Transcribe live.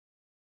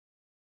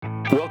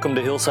Welcome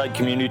to Hillside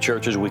Community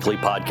Church's weekly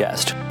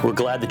podcast. We're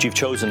glad that you've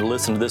chosen to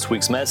listen to this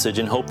week's message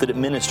and hope that it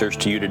ministers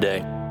to you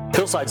today.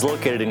 Hillside's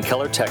located in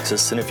Keller,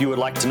 Texas, and if you would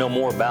like to know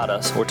more about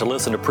us or to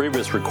listen to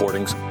previous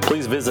recordings,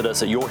 please visit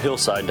us at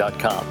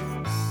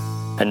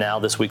yourhillside.com. And now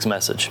this week's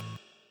message.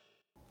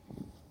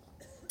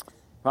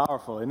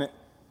 Powerful, isn't it?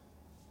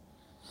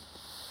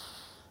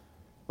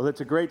 Well,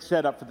 it's a great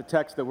setup for the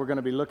text that we're going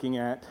to be looking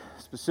at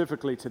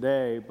specifically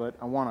today, but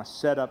I want to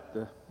set up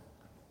the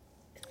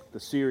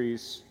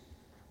series.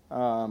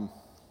 I'm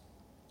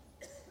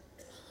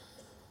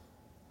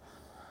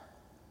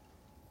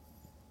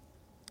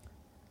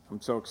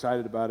so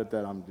excited about it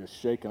that I'm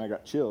just shaking. I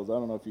got chills. I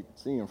don't know if you can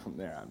see them from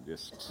there. I'm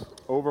just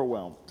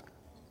overwhelmed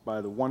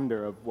by the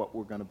wonder of what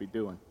we're going to be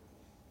doing.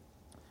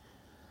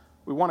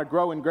 We want to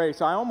grow in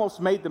grace. I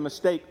almost made the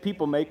mistake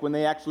people make when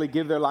they actually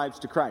give their lives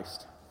to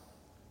Christ.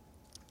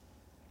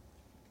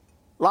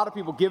 A lot of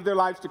people give their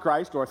lives to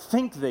Christ or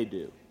think they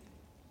do.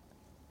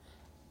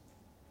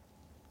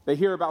 They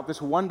hear about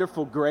this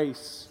wonderful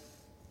grace.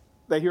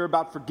 They hear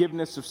about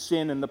forgiveness of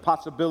sin and the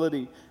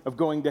possibility of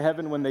going to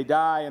heaven when they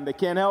die, and they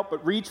can't help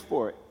but reach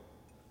for it.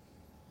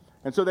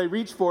 And so they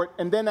reach for it,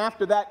 and then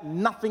after that,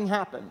 nothing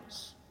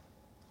happens.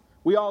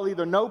 We all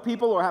either know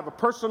people or have a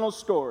personal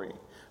story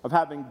of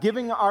having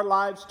given our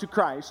lives to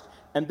Christ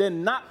and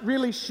then not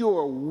really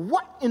sure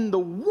what in the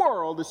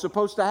world is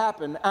supposed to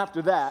happen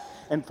after that.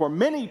 And for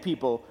many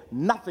people,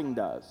 nothing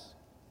does.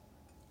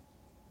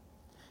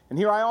 And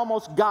here I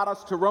almost got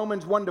us to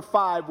Romans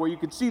 1-5, where you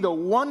could see the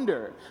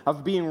wonder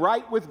of being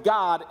right with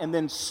God and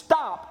then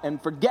stop and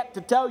forget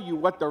to tell you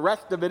what the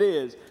rest of it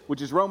is,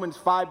 which is Romans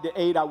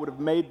 5-8. I would have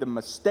made the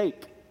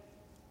mistake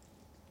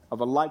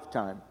of a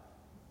lifetime.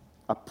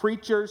 A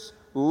preacher's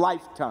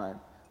lifetime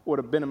would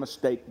have been a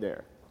mistake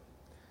there.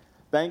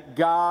 Thank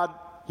God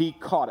he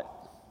caught it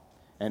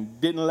and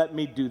didn't let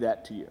me do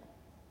that to you.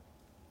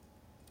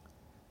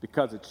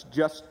 Because it's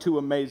just too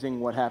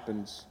amazing what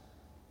happens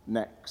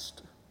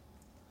next.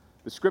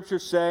 The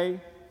scriptures say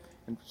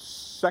in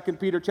 2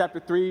 Peter chapter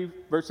 3,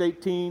 verse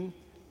 18,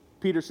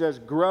 Peter says,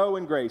 grow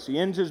in grace. He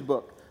ends his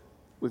book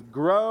with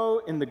grow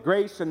in the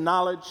grace and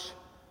knowledge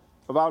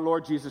of our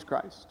Lord Jesus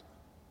Christ.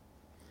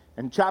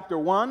 In chapter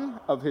 1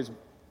 of his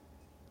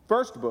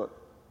first book,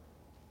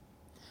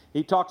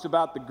 he talks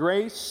about the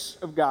grace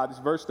of God. This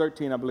is verse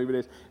 13, I believe it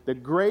is. The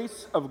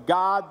grace of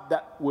God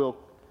that will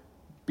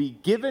be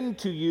given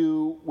to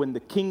you when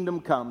the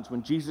kingdom comes,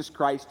 when Jesus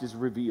Christ is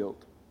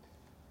revealed.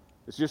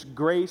 It's just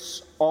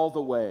grace all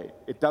the way.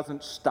 It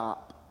doesn't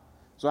stop.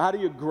 So how do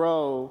you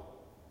grow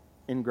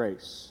in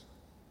grace?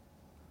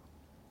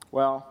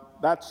 Well,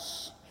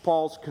 that's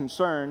Paul's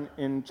concern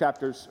in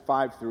chapters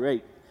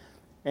 5-8.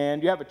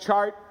 And you have a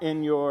chart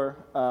in your,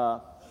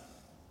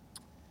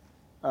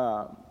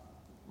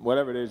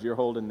 whatever it is you're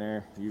holding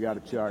there. You got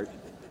a chart.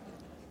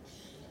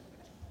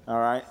 All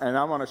right, and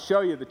I want to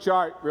show you the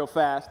chart real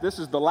fast. This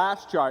is the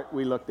last chart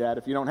we looked at.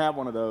 If you don't have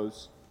one of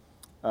those,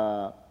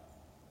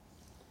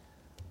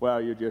 well,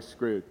 you're just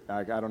screwed.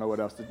 I don't know what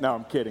else to... No,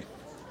 I'm kidding.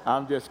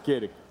 I'm just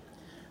kidding.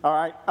 All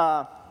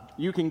right,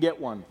 you can get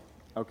one,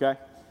 okay?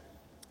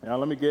 Now,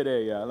 let me get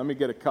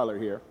a color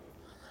here.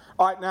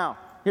 All right, now,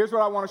 here's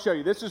what I want to show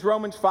you. This is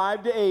Romans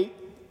 5-8.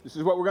 This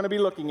is what we're going to be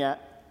looking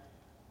at.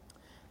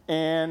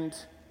 And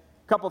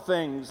a couple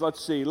things.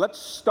 Let's see. Let's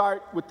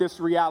start with this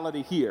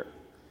reality here.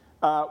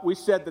 We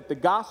said that the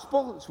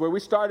gospel, is where we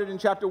started in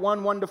chapter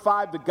 1,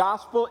 1-5. The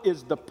gospel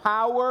is the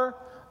power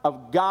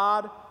of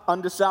God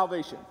unto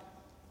salvation.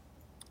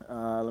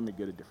 Let me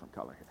get a different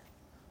color here.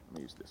 Let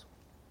me use this one.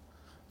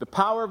 The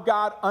power of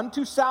God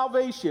unto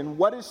salvation.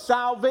 What is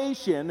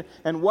salvation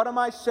and what am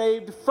I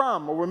saved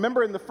from? Well,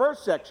 remember in the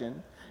first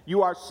section,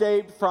 you are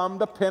saved from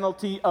the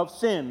penalty of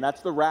sin.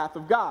 That's the wrath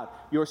of God.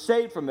 You're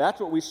saved from that.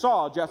 That's what we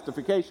saw,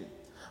 justification.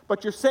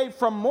 But you're saved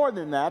from more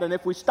than that. And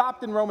if we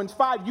stopped in Romans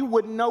 5, you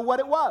wouldn't know what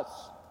it was.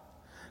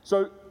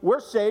 So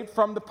we're saved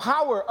from the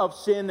power of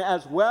sin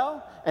as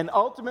well. And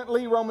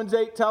ultimately, Romans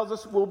 8 tells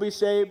us we'll be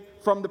saved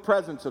from the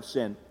presence of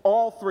sin.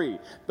 All three.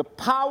 The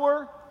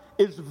power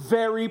is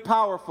very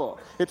powerful.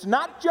 It's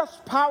not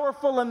just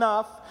powerful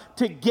enough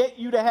to get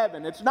you to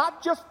heaven. It's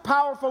not just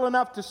powerful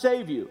enough to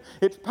save you.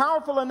 It's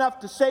powerful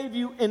enough to save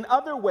you in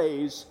other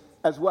ways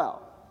as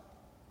well.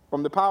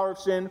 From the power of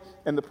sin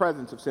and the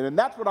presence of sin. And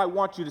that's what I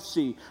want you to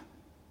see.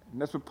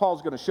 And that's what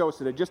Paul's going to show us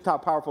today, just how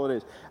powerful it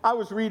is. I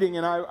was reading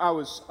and I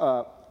was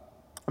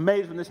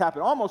amazed when this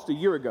happened almost a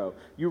year ago.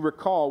 You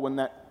recall when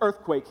that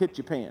earthquake hit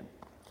Japan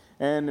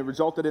and it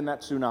resulted in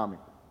that tsunami.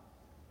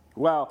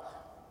 Well,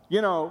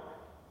 you know,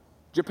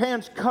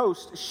 Japan's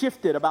coast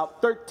shifted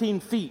about 13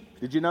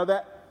 feet. Did you know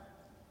that?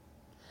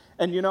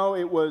 And you know,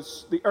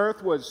 the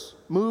earth was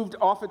moved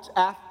off its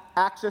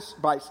axis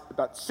by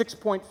about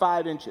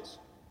 6.5 inches.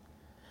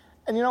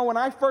 And you know, when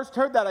I first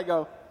heard that, I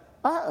go,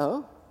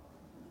 uh-oh.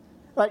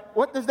 Like,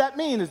 what does that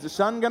mean? Is the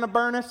sun going to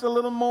burn us a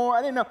little more?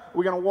 I didn't know.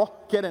 We're going to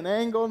walk at an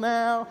angle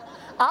now.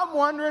 I'm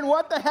wondering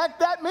what the heck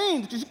that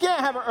means, because you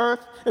can't have an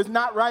earth that's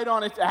not right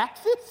on its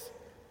axis.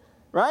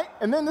 Right?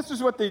 And then this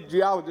is what the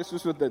geologists,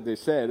 this is what they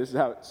said. This is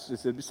how it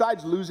said.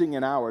 Besides losing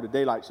an hour to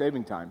daylight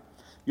saving time,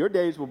 Your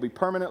days will be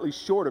permanently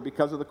shorter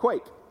because of the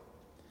quake.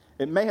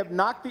 It may have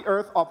knocked the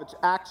earth off its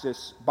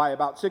axis by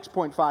about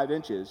 6.5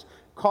 inches,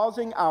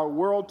 causing our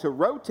world to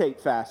rotate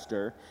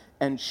faster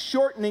and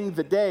shortening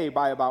the day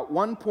by about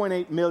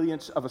 1.8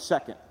 millionths of a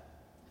second.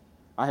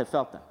 I have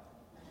felt that.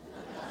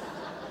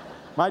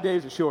 My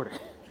days are shorter.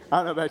 I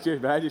don't know about you,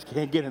 but I just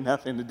can't get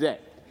enough in the day.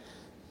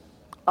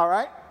 All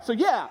right? So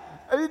yeah,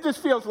 it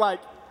just feels like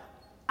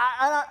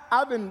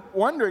I've been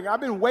wondering, I've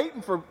been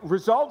waiting for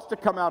results to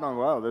come out on,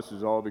 well, this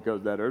is all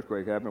because that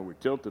earthquake happened. We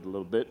tilted a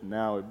little bit, and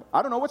now,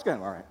 I don't know what's going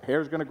on. All right,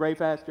 hair's going to gray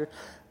faster.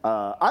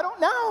 I don't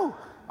know.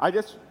 I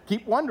just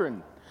keep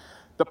wondering.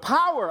 The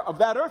power of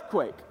that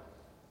earthquake,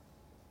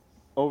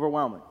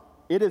 overwhelming.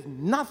 It is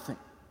nothing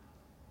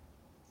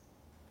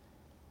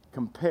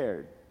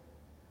compared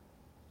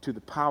to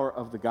the power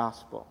of the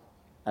gospel,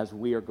 as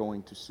we are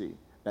going to see,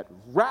 that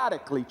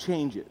radically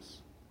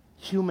changes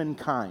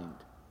humankind.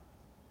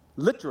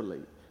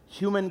 Literally,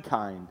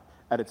 humankind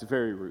at its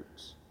very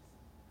roots.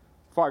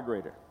 Far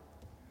greater.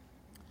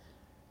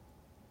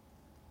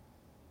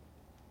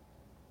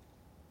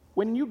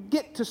 When you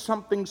get to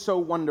something so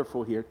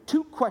wonderful here,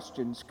 two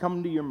questions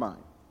come to your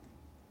mind.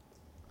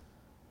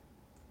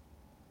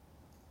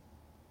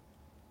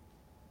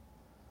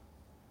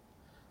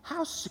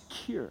 How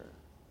secure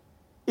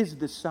is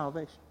this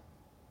salvation?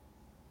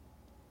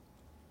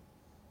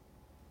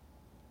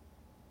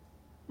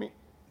 I mean,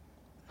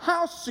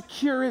 how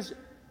secure is it?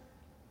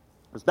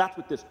 Because that's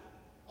what this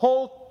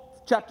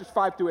whole chapters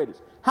 5 through 8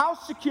 is. How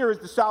secure is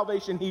the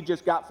salvation he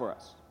just got for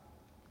us?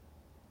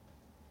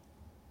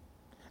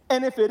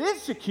 And if it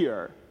is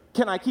secure,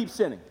 can I keep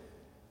sinning?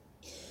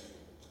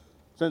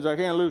 Since I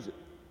can't lose it.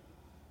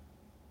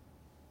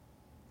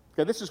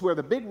 Okay, this is where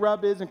the big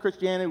rub is in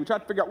Christianity. We try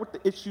to figure out what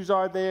the issues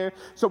are there.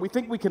 So we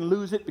think we can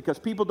lose it because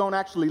people don't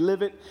actually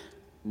live it.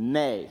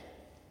 Nay.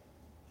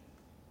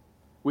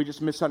 We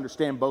just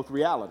misunderstand both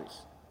realities.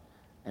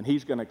 And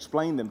he's going to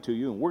explain them to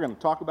you, and we're going to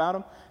talk about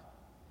them.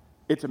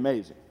 It's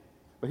amazing.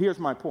 But here's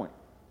my point.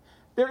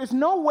 There is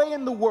no way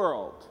in the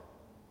world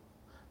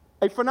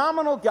a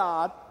phenomenal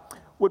God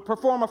would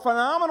perform a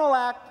phenomenal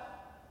act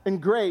in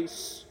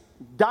grace,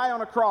 die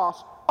on a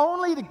cross,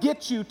 only to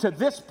get you to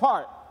this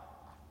part.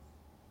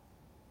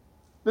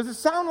 Does it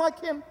sound like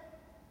him?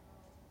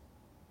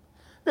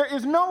 There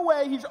is no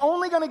way he's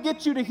only going to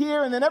get you to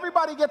here, and then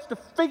everybody gets to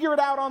figure it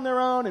out on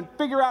their own and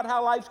figure out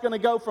how life's going to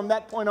go from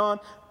that point on.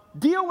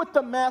 Deal with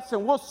the mess,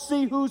 and we'll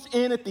see who's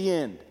in at the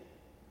end.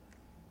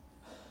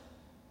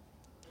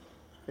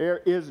 There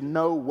is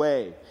no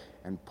way,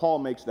 and Paul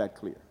makes that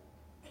clear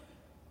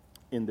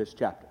in this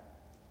chapter.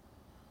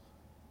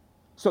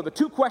 So the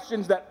two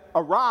questions that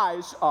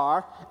arise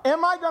are,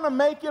 am I going to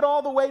make it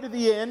all the way to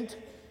the end?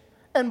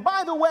 And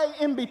by the way,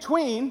 in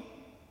between,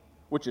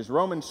 which is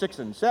Romans 6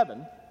 and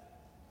 7,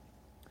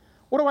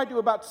 what do I do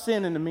about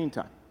sin in the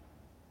meantime?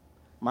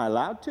 Am I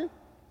allowed to?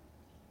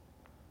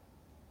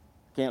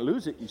 Can't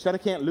lose it. You said I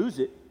can't lose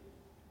it.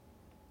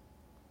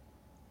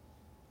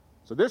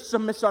 So there's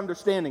some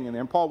misunderstanding in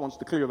there, and Paul wants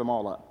to clear them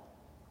all up.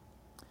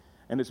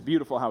 And it's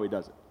beautiful how he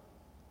does it.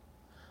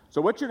 So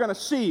what you're going to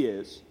see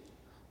is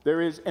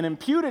there is an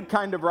imputed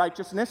kind of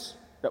righteousness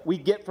that we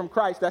get from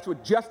Christ. That's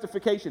what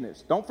justification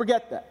is. Don't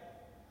forget that.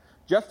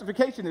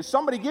 Justification is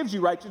somebody gives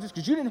you righteousness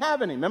because you didn't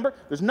have any. Remember?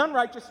 There's none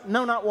righteous,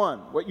 no, not one.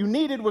 What you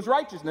needed was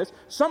righteousness.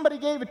 Somebody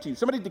gave it to you.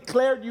 Somebody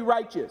declared you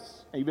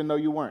righteous, even though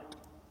you weren't.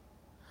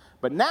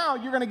 But now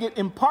you're going to get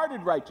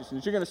imparted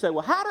righteousness. You're going to say,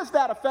 well, how does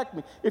that affect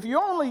me? If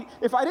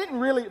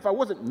I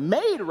wasn't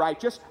made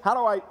righteous, how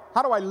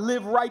do I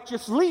live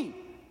righteously?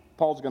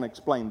 Paul's going to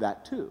explain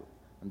that too.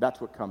 And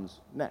that's what comes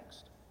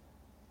next.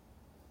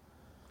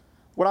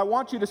 What I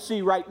want you to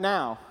see right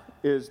now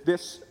is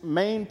this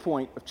main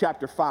point of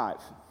chapter 5.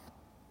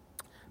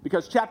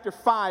 Because chapter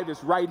 5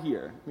 is right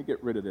here. Let me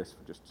get rid of this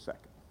for just a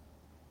second.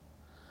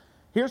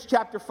 Here's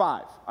chapter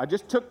 5. I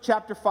just took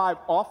chapter 5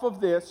 off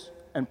of this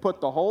and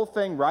put the whole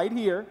thing right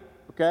here,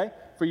 okay,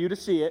 for you to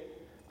see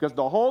it, because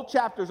the whole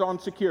chapter's on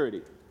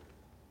security.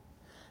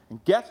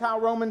 And guess how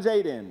Romans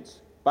 8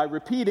 ends? By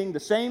repeating the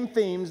same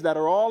themes that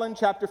are all in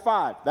chapter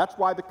 5. That's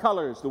why the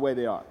color is the way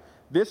they are.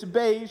 This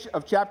beige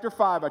of chapter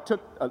 5, I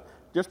took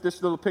just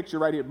this little picture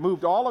right here,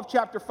 moved all of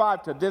chapter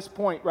 5 to this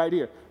point right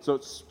here. So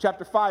it's,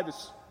 chapter 5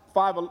 is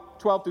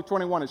 12 through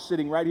 21 is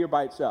sitting right here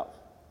by itself,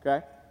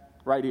 okay,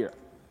 right here.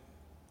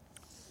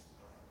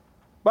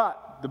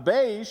 But the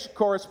beige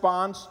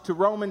corresponds to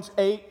Romans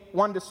 8,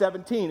 1 to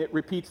 17. It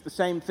repeats the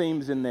same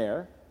themes in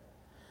there.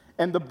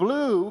 And the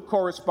blue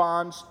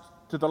corresponds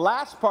to the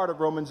last part of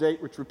Romans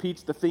 8, which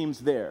repeats the themes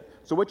there.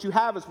 So what you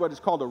have is what is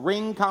called a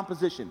ring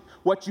composition.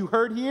 What you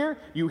heard here,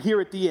 you hear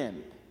at the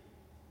end.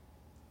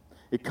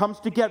 It comes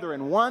together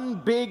in one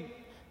big,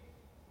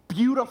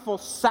 beautiful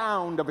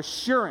sound of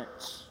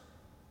assurance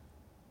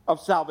of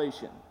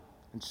salvation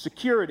and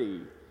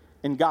security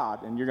in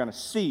God. And you're going to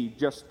see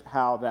just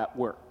how that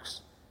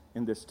works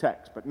in this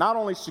text. But not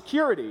only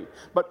security,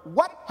 but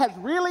what has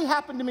really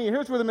happened to me.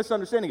 Here's where the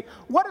misunderstanding is.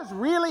 What has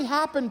really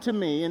happened to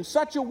me in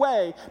such a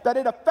way that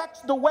it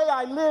affects the way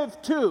I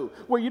live too,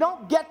 where you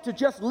don't get to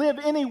just live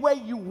any way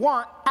you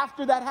want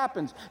after that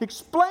happens.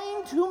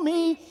 Explain to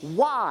me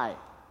why.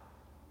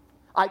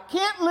 I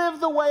can't live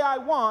the way I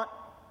want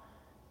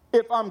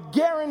if I'm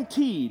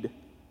guaranteed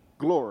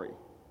glory.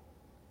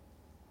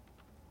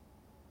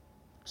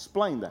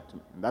 Explain that to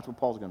me. And that's what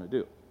Paul's going to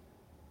do.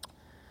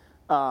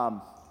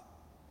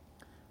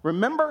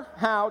 Remember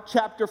how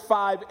chapter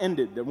 5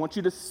 ended. I want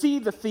you to see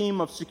the theme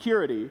of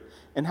security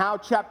and how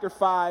chapter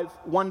 5,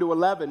 1 to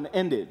 11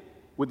 ended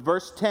with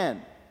verse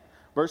 10.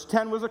 Verse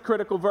 10 was a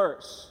critical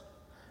verse.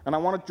 And I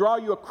want to draw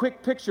you a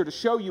quick picture to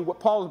show you what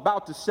Paul is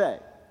about to say.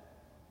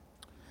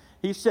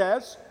 He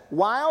says,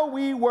 while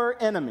we were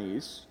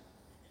enemies,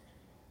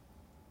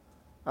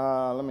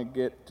 while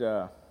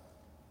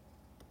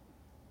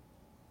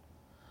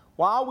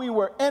we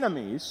were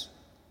enemies,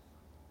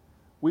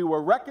 we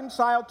were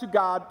reconciled to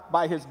God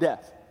by his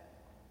death.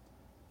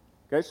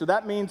 Okay, so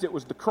that means it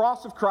was the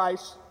cross of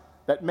Christ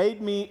that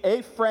made me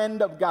a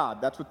friend of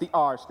God. That's what the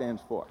R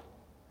stands for.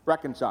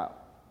 Reconciled.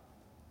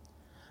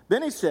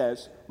 Then he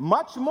says,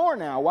 much more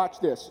now, watch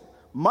this.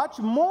 Much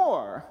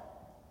more.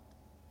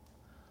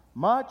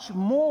 Now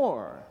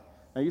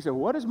you say,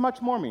 what does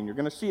much more mean? You're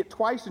going to see it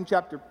twice in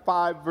chapter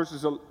 5,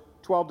 verses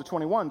 12 to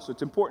 21, so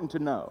it's important to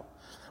know.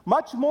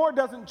 Much more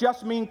doesn't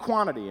just mean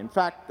quantity. In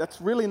fact,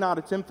 that's really not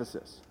its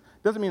emphasis.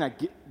 It doesn't mean I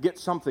get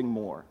something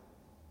more.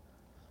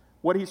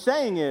 What he's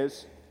saying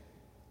is,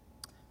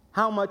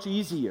 how much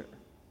easier,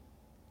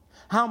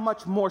 how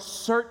much more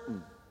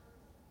certain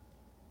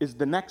is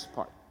the next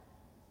part.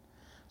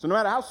 So no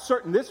matter how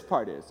certain this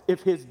part is,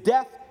 if his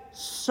death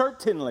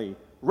certainly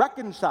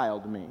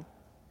reconciled me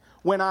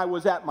when I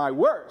was at my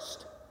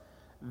worst,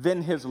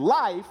 then his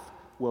life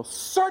will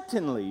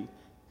certainly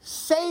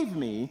save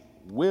me,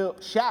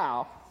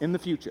 shall in the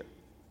future.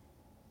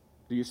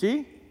 Do you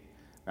see?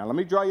 Now let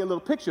me draw you a little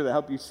picture to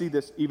help you see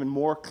this even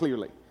more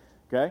clearly.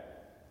 Okay?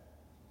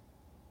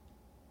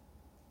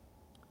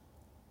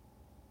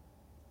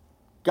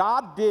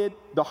 God did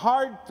the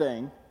hard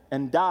thing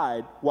and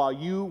died while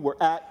you were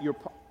at your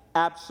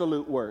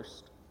absolute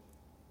worst.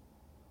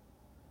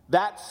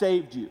 That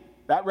saved you.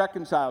 That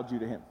reconciled you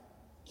to him.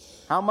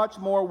 How much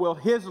more will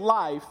his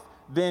life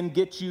then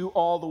get you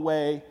all the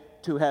way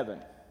to heaven?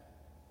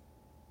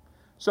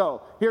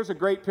 So, here's a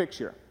great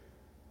picture.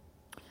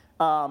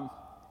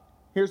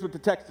 Here's what the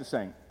text is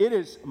saying. It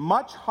is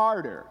much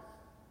harder.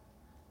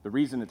 The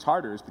reason it's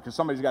harder is because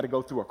somebody's got to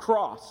go through a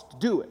cross to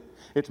do it.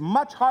 It's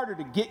much harder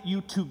to get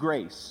you to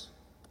grace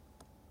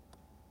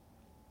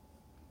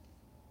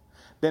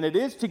than it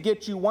is to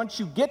get you, once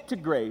you get to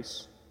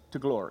grace, to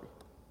glory.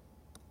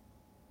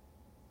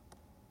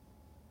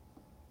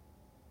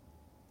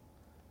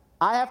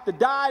 I have to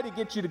die to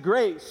get you to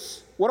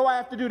grace. What do I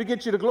have to do to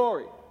get you to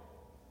glory?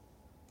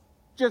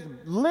 Just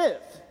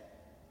live.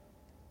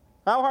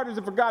 How hard is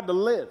it for God to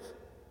live?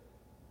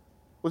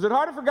 Was it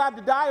harder for God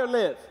to die or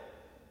live?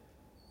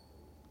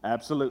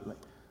 Absolutely.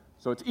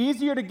 So it's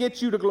easier to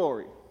get you to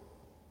glory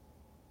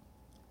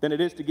than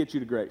it is to get you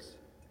to grace.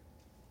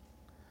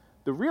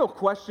 The real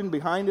question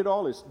behind it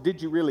all is,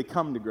 did you really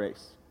come to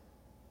grace?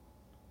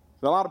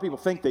 So a lot of people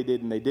think they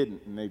did and they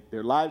didn't, and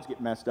their lives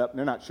get messed up and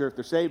they're not sure if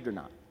they're saved or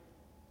not.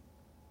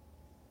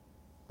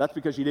 That's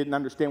because you didn't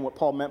understand what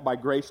Paul meant by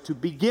grace to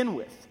begin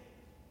with.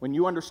 When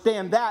you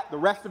understand that, the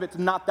rest of it's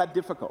not that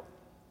difficult.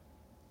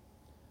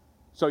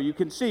 So you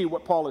can see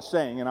what Paul is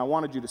saying, and I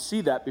wanted you to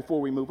see that before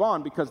we move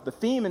on, because the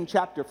theme in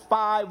chapter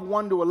 5,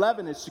 1 to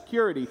 11 is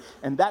security,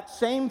 and that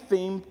same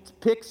theme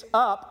picks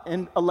up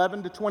in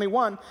 11 to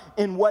 21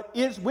 in what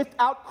is,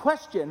 without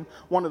question,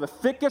 one of the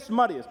thickest,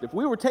 muddiest. If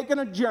we were taking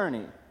a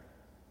journey,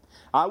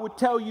 I would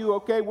tell you,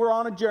 okay, we're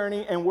on a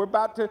journey, and we're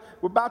about to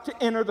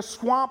enter the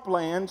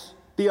swamplands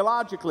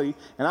theologically,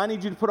 and I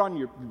need you to put on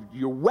your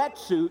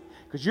wetsuit,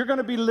 because you're going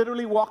to be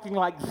literally walking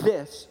like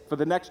this for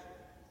the next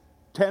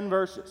 10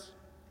 verses.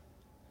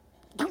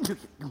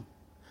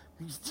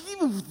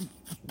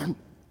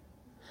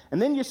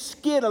 And then you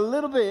skid a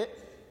little bit.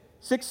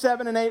 6,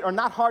 7, and 8 are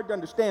not hard to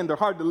understand. They're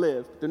hard to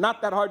live. They're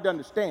not that hard to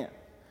understand.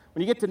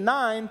 When you get to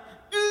 9,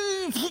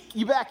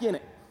 you're back in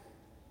it.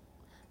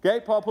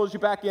 Okay? Paul pulls you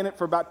back in it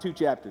for about 2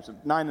 chapters,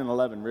 9 and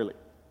 11, really.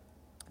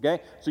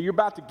 Okay? So you're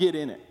about to get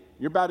in it.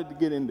 You're about to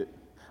get into it.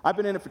 I've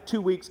been in it for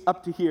 2 weeks,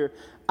 up to here,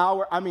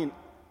 umpteen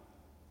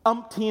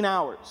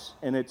hours.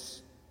 And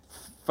it's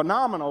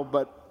phenomenal,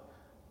 but,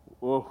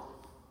 whoa.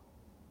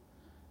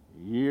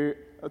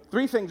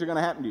 3 things are going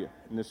to happen to you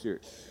in this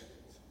series.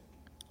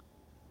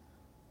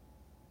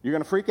 You're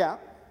going to freak out.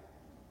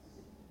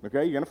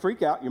 Okay, you're going to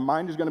freak out. Your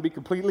mind is going to be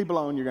completely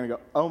blown. You're going to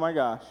go, oh my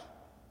gosh.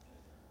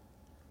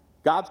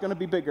 God's going to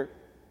be bigger.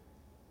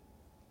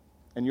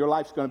 And your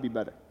life's going to be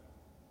better.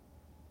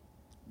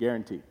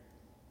 Guaranteed.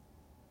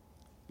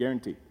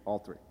 Guaranteed, all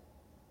 3.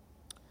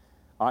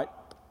 All right,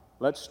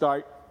 let's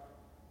start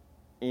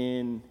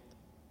in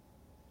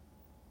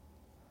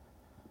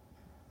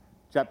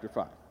chapter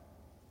 5.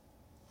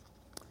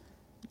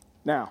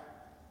 Now,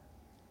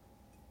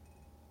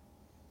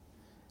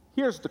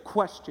 Here's the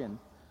question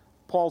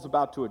Paul's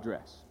about to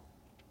address.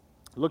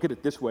 Look at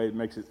it this way. It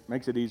makes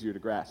it easier to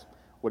grasp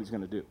what he's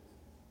going to do.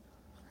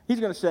 He's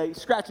going to say,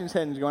 scratching his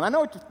head and he's going, I know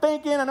what you're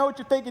thinking. I know what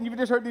you're thinking. You've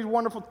just heard this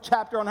wonderful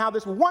chapter on how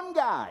this one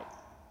guy,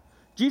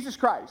 Jesus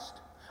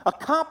Christ,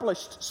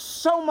 accomplished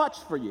so much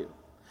for you.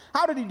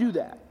 How did he do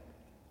that?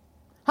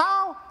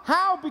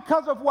 How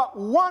because of what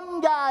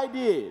one guy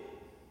did,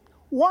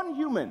 one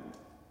human,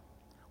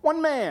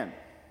 one man,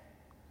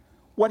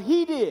 what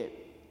he did,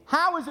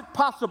 how is it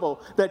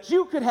possible that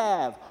you could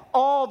have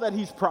all that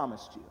he's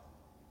promised you?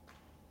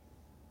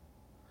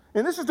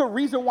 And this is the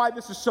reason why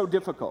this is so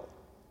difficult.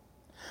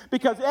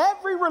 Because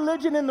every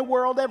religion in the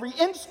world, every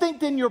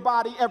instinct in your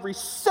body, every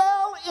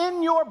cell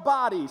in your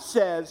body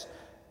says,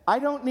 I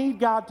don't need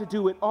God to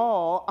do it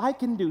all. I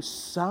can do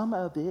some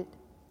of it.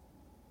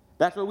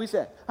 That's what we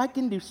say. I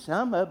can do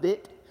some of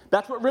it.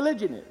 That's what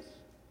religion is.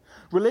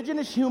 Religion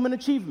is human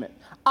achievement.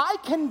 I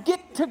can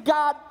get to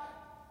God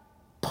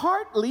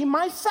partly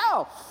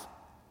myself.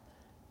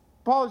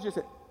 Paul has just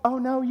said, oh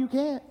no, you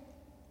can't.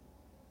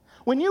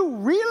 When you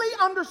really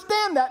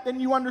understand that, then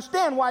you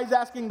understand why he's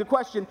asking the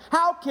question,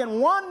 how can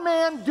one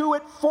man do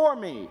it for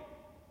me?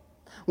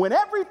 When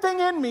everything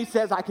in me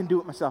says, I can do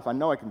it myself. I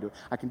know I can do it.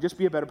 I can just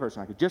be a better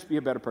person. I can just be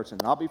a better person.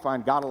 And I'll be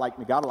fine. God will like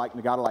me. God will like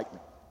me. God will like me.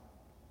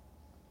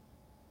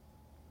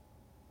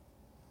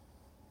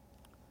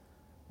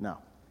 No.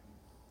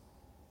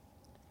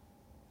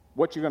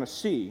 What you're going to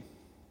see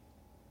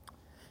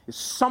is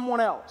someone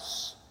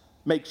else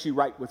makes you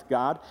right with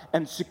God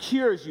and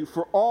secures you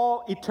for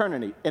all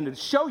eternity. And to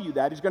show you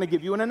that, he's going to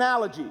give you an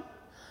analogy,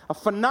 a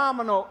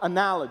phenomenal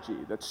analogy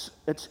that's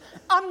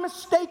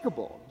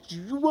unmistakable.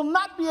 You will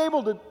not be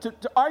able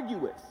to argue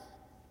with.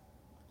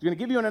 He's going to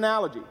give you an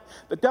analogy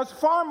that does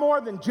far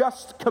more than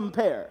just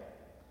compare.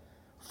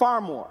 Far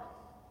more.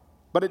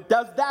 But it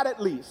does that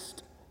at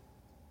least.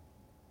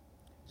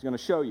 He's going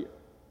to show you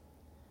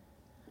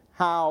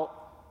how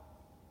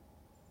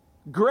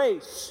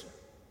grace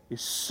is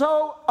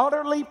so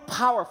utterly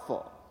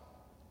powerful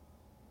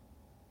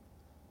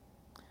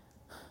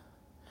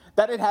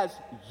that it has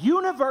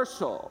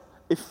universal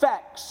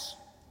effects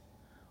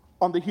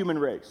on the human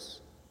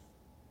race.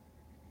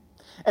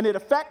 And it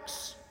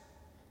affects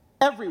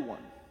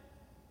everyone.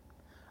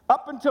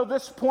 Up until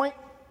this point,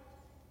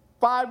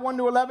 5:1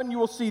 to 11, you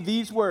will see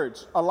these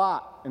words a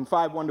lot in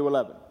 5:1 to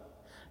 11.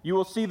 You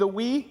will see the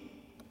we,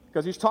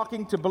 because he's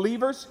talking to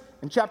believers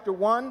in chapter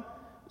 1.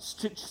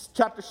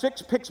 Chapter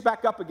 6 picks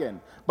back up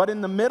again. But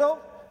in the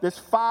middle, this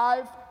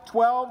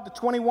 5:12 to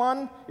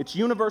 21, it's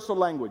universal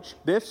language.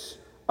 This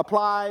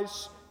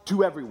applies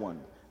to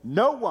everyone.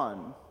 No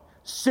one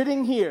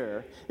sitting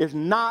here is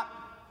not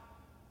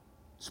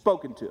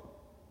spoken to.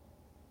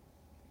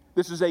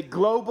 This is a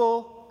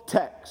global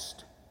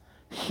text.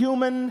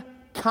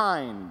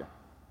 Humankind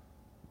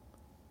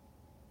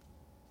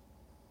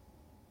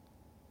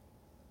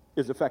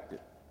is affected.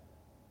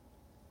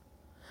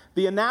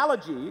 The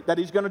analogy that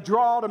he's going to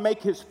draw to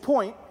make his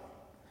point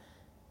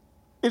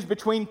is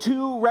between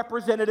two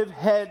representative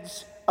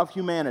heads of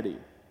humanity,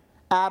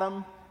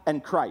 Adam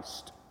and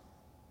Christ.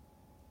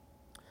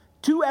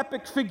 Two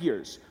epic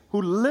figures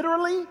who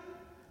literally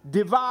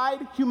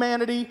divide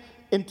humanity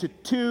into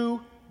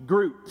two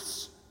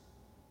groups.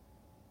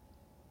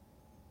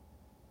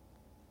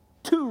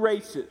 Two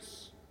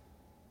races.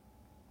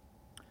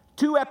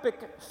 Two epic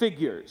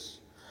figures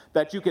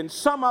that you can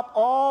sum up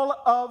all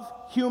of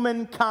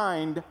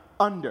humankind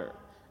under,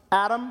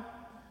 Adam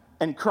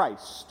and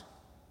Christ.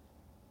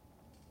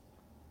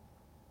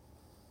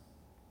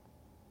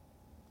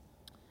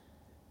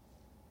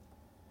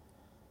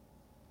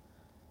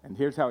 And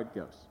here's how it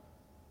goes.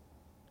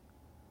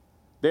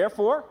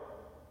 Therefore,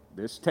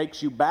 this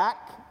takes you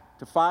back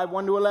to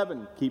 5:1 to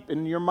 11. Keep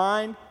in your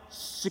mind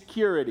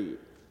security.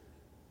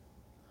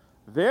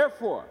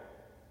 Therefore,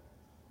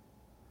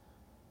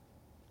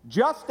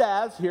 just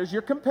as, here's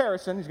your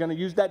comparison, he's going to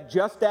use that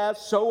just as,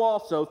 so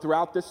also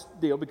throughout this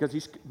deal because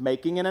he's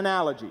making an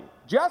analogy.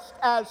 Just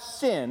as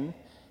sin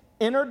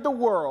entered the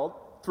world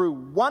through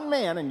one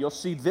man, and you'll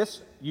see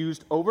this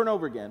used over and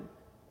over again,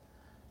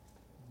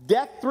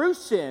 death through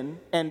sin,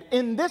 and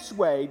in this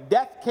way,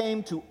 death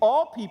came to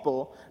all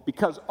people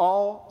because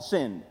all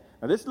sinned.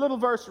 Now this little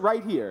verse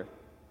right here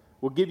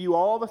will give you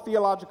all the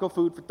theological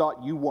food for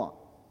thought you want.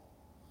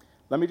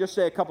 Let me just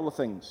say a couple of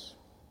things.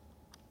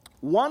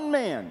 One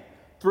man,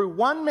 through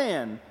one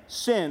man,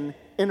 sin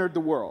entered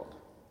the world.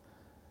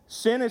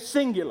 Sin is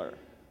singular.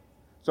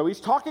 So he's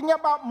talking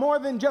about more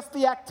than just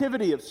the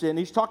activity of sin.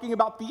 He's talking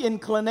about the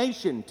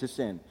inclination to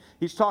sin.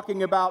 He's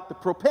talking about the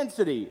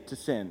propensity to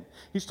sin.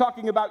 He's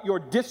talking about your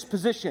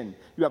disposition.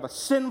 You have a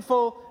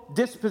sinful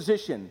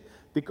disposition.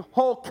 The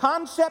whole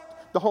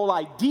concept, the whole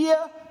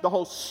idea, the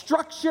whole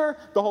structure,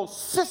 the whole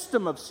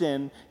system of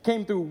sin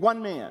came through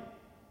one man,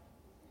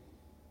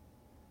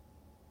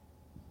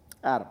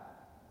 Adam.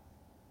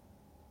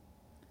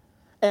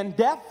 And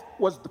death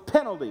was the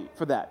penalty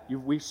for that.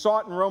 We saw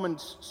it in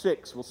Romans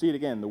 6. We'll see it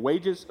again. The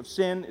wages of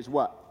sin is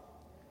what?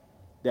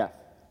 Death.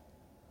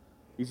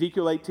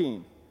 Ezekiel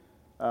 18.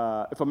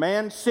 If a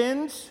man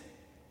sins,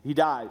 He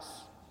dies.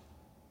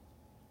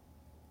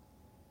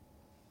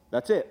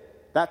 That's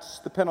it. That's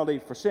the penalty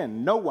for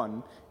sin. No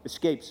one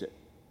escapes it.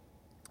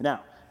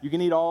 Now, you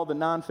can eat all the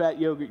non-fat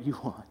yogurt you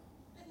want.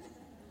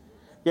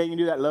 Yeah, you can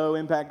do that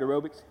low-impact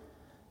aerobics,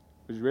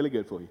 which is really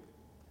good for you.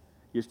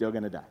 You're still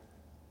going to die.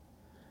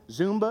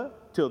 Zumba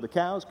till the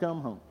cows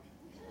come home.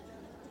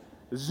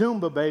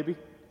 Zumba, baby.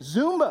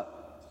 Zumba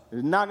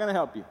is not going to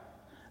help you.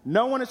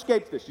 No one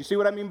escapes this. You see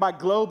what I mean by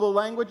global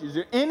language? Is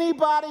there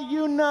anybody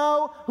you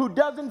know who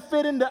doesn't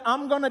fit into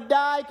I'm going to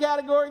die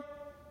category?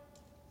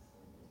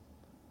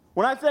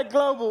 When I said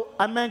global,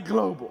 I meant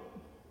global.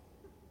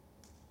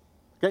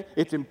 Okay?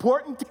 It's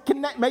important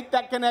to make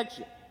that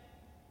connection.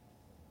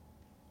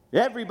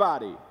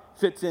 Everybody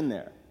fits in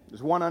there.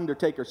 There's one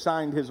undertaker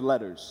signed his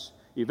letters.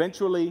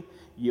 Eventually,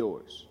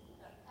 yours.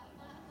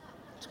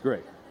 It's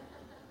great.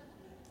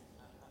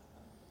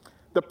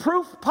 The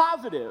proof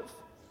positive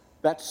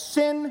that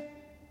sin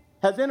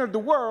has entered the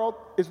world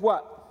is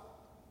what?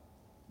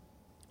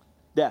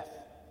 Death.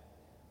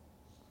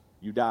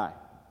 You die.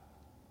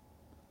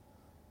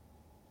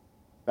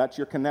 That's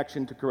your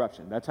connection to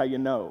corruption. That's how you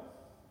know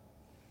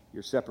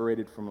you're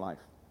separated from life.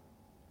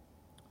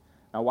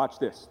 Now watch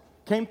this.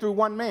 Came through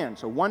one man.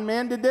 So one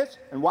man did this,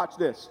 and watch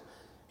this.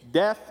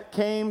 Death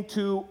came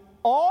to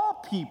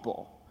all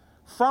people,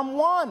 from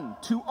one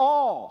to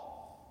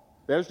all.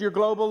 There's your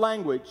global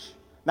language.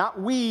 Not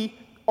we,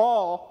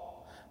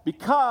 all.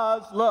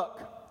 Because,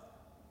 look,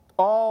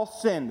 all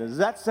sinned. Does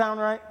that sound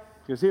right?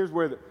 Because here's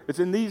where this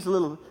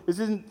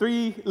isn't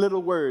three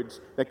little words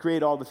that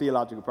create all the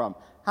theological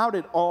problems. How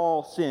did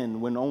all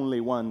sin when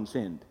only one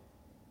sinned?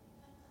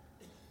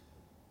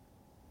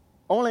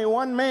 Only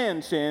one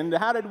man sinned.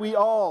 How did we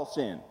all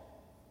sin?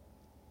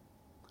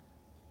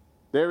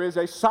 There is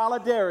a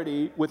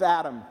solidarity with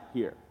Adam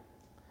here.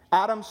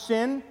 Adam's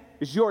sin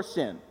is your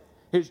sin.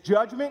 His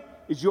judgment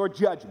is your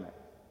judgment.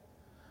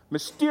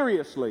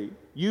 Mysteriously,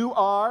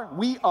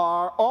 we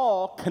are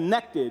all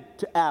connected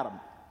to Adam.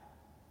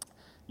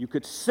 You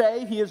could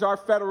say he is our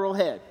federal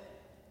head.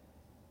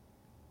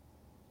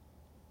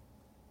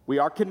 We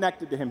are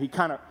connected to him.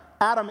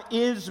 Adam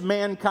is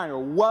mankind, or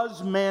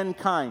was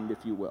mankind, if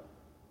you will.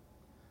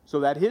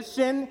 So that his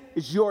sin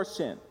is your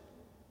sin.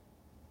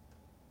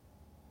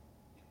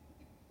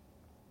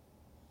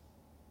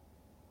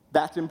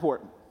 That's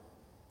important.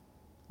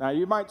 Now,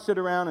 you might sit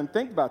around and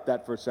think about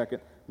that for a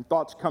second, and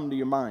thoughts come to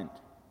your mind.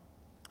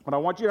 But I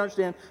want you to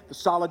understand the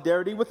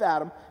solidarity with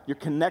Adam, your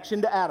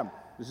connection to Adam.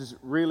 This is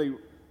really,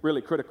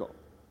 really critical.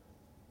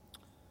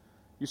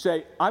 You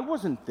say, I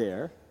wasn't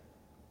there.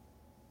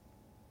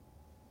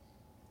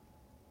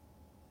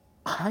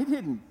 I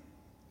didn't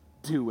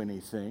do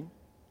anything.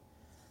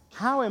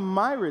 How am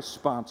I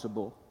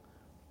responsible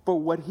for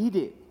what he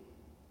did?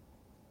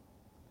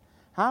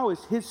 How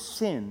is his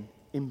sin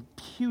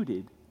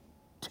imputed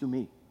to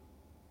me?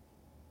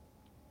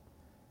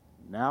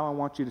 Now I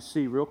want you to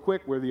see real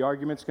quick where the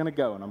argument's going to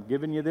go. And I'm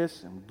giving you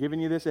this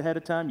ahead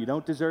of time. You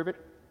don't deserve it,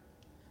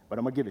 but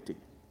I'm going to give it to you.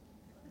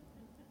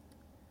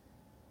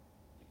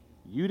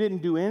 You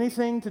didn't do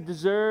anything to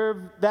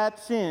deserve that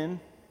sin.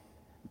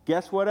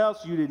 Guess what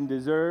else you didn't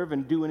deserve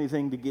and do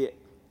anything to get?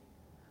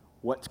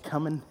 What's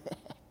coming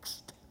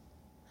next?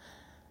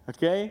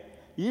 Okay?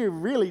 You're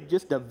really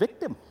just a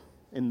victim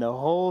in the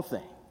whole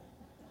thing.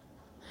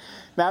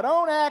 Now,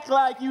 don't act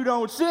like you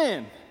don't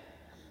sin,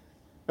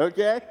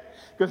 okay?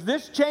 Because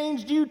this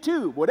changed you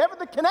too. Whatever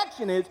the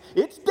connection is,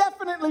 it's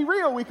definitely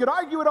real. We could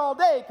argue it all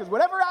day, because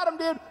whatever Adam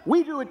did,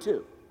 we do it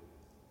too.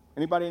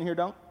 Anybody in here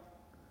don't?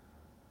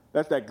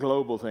 That's that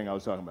global thing I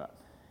was talking about.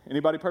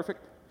 Anybody perfect?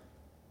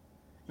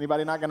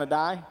 Anybody not going to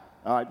die?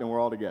 All right, then we're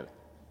all together.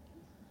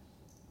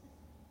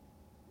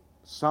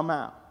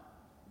 Somehow,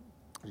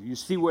 you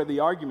see where the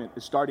argument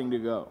is starting to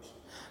go.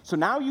 So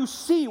now you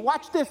see,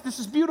 watch this. This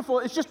is beautiful.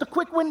 It's just a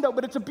quick window,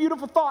 but it's a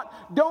beautiful thought.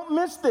 Don't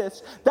miss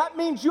this. That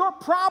means your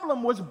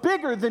problem was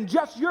bigger than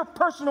just your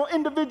personal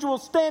individual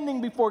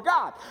standing before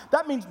God.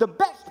 That means the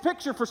best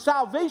picture for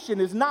salvation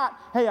is not,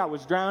 hey, I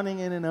was drowning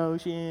in an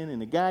ocean,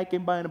 and a guy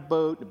came by in a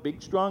boat, and a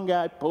big, strong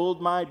guy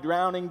pulled my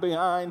drowning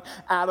behind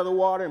out of the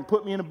water and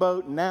put me in a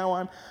boat, and now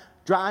I'm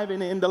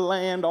driving into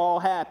land all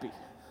happy.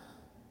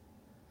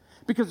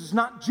 Because it's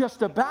not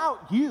just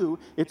about you,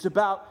 it's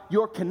about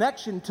your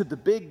connection to the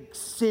big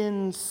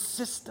sin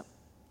system.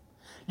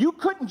 You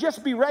couldn't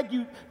just be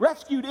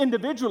rescued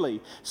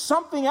individually.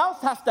 Something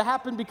else has to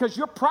happen because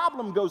your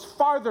problem goes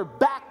farther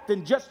back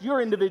than just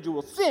your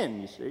individual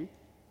sin, you see.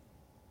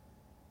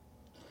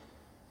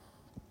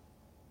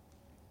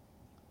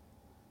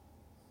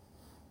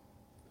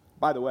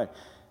 By the way,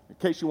 in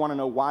case you want to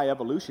know why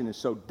evolution is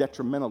so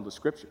detrimental to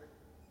Scripture,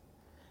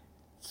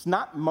 it's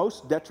not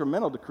most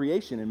detrimental to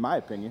creation, in my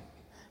opinion.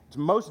 It's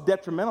most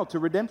detrimental to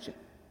redemption.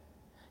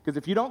 Because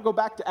if you don't go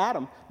back to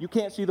Adam, you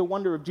can't see the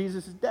wonder of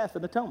Jesus' death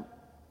and atonement.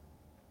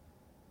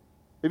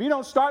 If you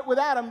don't start with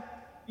Adam,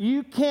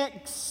 you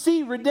can't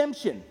see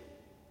redemption.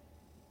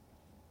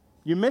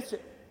 You miss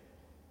it.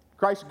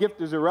 Christ's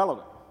gift is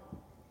irrelevant.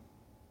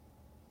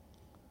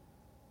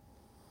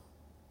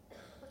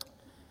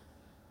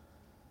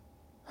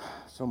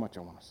 so much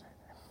I want to say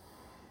there.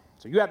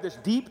 So you have this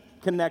deep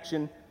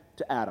connection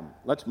to Adam.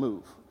 Let's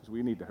move, because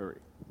we need to hurry.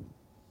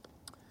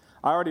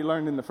 I already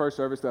learned in the first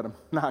service that I'm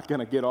not going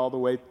to get all the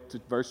way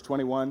to verse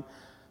 21,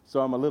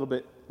 so I'm a little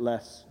bit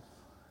less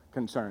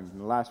concerned. In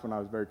the last one, I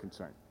was very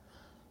concerned.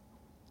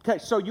 Okay,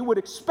 so you would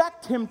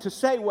expect him to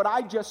say what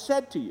I just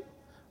said to you.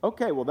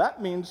 Okay, well,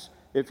 that means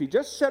if he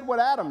just said what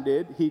Adam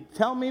did, he'd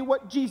tell me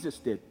what Jesus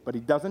did. But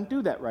he doesn't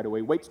do that right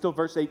away. Wait till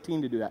verse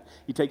 18 to do that.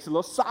 He takes a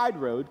little side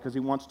road because he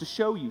wants to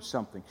show you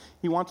something.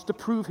 He wants to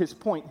prove his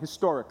point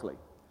historically.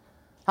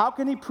 How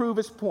can he prove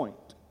his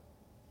point?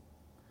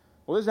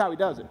 Well, this is how he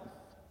does it.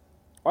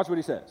 Watch what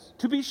he says.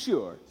 To be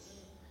sure,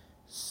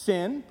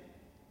 sin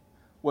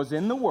was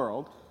in the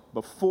world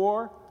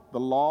before the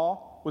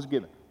law was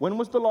given. When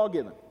was the law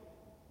given?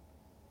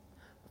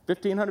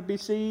 1500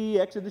 BC,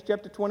 Exodus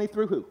chapter 20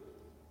 through who?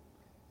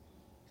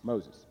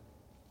 Moses.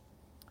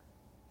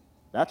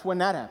 That's when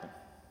that happened.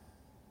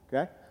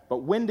 Okay? But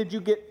when did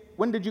you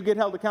get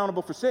held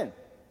accountable for sin?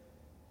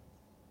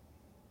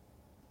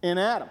 In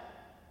Adam.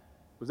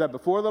 Was that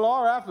before the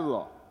law or after the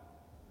law?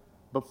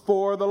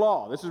 Before the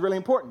law. This is really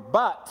important.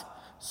 But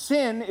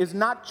sin is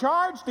not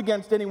charged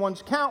against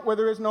anyone's count where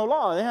there is no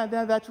law.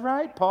 Yeah, that's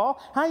right, Paul.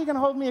 How are you going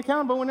to hold me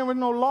accountable when there was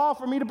no law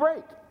for me to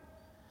break?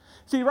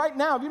 See, right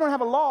now, if you don't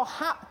have a law,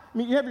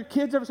 you have your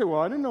kids ever say, well,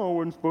 I didn't know I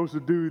wasn't supposed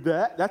to do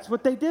that. That's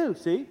what they do,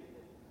 see?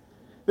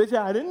 They say,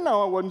 I didn't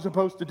know I wasn't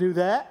supposed to do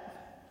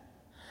that.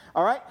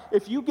 All right?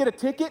 If you get a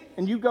ticket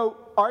and you go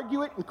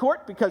argue it in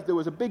court because there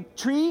was a big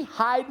tree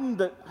hiding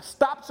the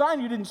stop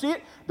sign, you didn't see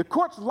it, the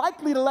court's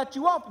likely to let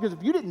you off because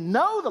if you didn't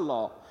know the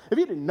law, if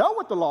you didn't know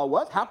what the law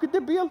was, how could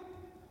there be how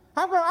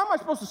am I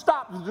supposed to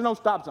stop if there's no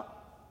stop sign?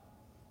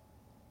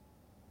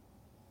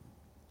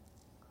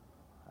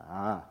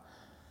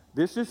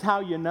 This is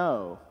how you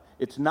know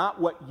it's not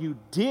what you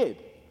did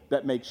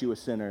that makes you a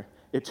sinner.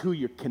 It's who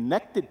you're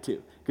connected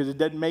to. Because it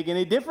doesn't make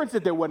any difference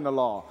that there wasn't a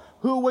law.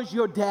 Who was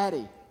your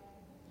daddy?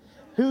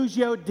 Who's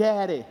your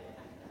daddy?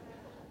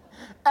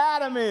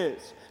 Adam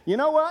is. You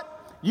know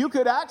what? You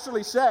could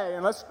actually say,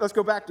 and let's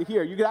go back to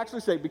here. You could actually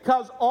say,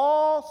 because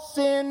all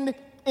sinned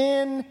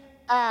in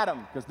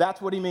Adam. Because that's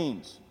what he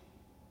means.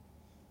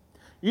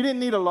 You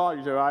didn't need a law.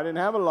 You say, well, I didn't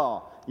have a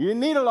law. You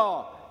didn't need a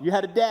law. You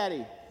had a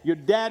daddy. Your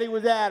daddy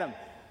was Adam.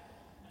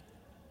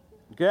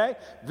 Okay?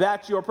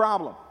 That's your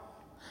problem.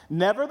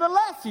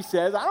 Nevertheless, he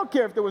says, I don't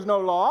care if there was no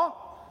law.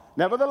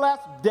 Nevertheless,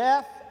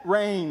 death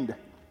reigned.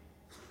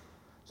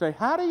 Say,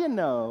 how do you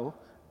know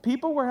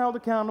people were held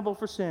accountable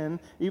for sin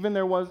even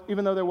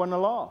though there wasn't a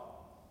law?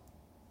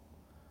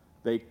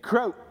 They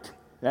croaked.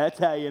 That's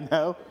how you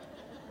know.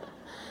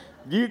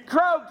 You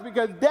croaked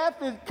because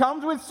death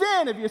comes with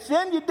sin. If you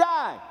sin, you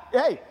die.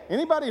 Hey,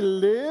 anybody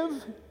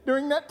live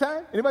during that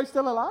time? Anybody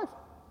still alive?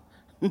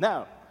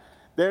 No.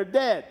 They're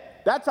dead.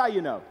 That's how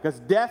you know, because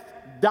death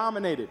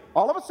dominated.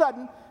 All of a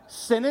sudden,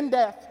 sin and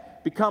death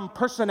become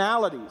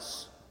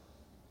personalities.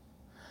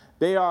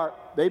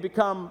 They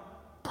become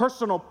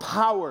personal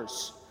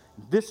powers.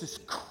 This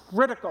is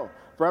critical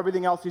for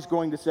everything else he's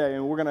going to say,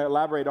 and we're going to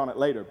elaborate on it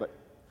later. But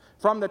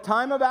from the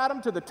time of Adam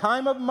to the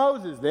time of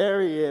Moses,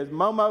 there he is.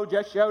 Mo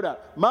just showed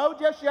up. Mo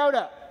just showed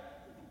up.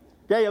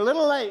 Okay, a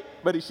little late,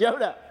 but he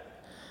showed up.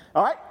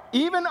 All right?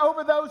 Even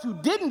over those who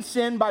didn't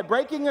sin by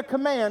breaking a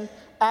command,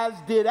 as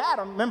did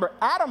Adam. Remember,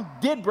 Adam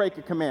did break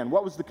a command.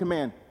 What was the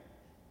command?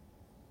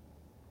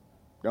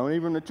 Don't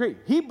eat from the tree.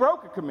 He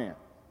broke a command.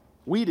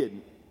 We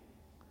didn't.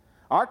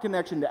 Our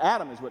connection to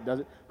Adam is what does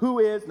it. Who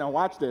is, now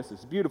watch this,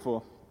 it's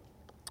beautiful,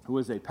 who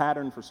is a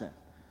pattern for sin.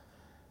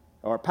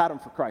 Or a pattern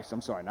for Christ,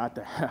 I'm sorry, not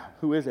that.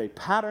 Who is a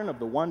pattern of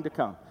the one to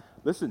come.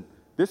 Listen,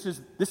 this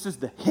is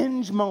the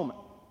hinge moment.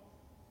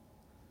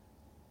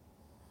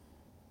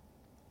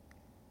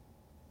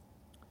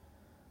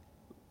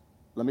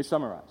 Let me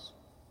summarize.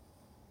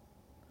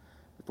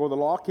 Before the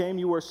law came,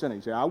 you were a sinner.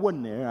 You say, I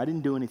wasn't there. I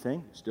didn't do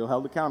anything. You're still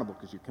held accountable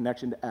because your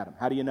connection to Adam.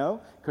 How do you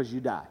know? Because you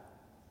die.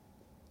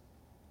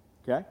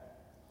 Okay?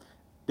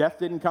 Death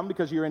didn't come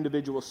because of your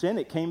individual sin.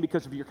 It came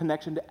because of your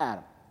connection to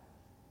Adam.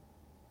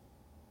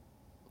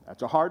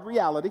 That's a hard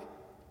reality.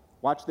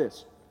 Watch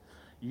this.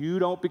 You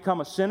don't become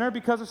a sinner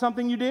because of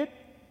something you did.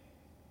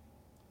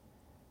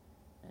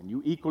 And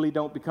you equally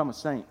don't become a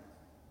saint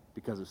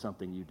because of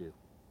something you do.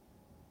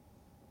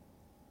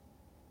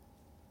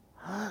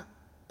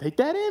 Take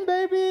that in,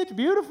 baby. It's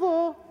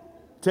beautiful.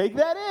 Take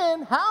that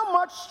in. How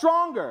much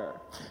stronger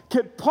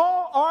could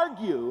Paul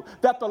argue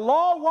that the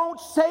law won't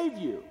save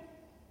you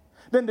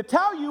than to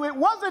tell you it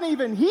wasn't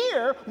even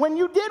here when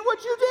you did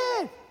what you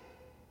did?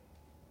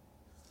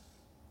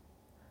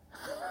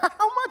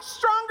 How much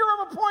stronger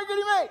of a point could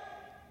he make?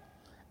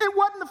 It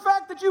wasn't the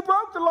fact that you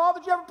broke the law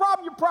that you have a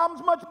problem. Your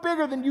problem's much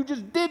bigger than you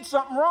just did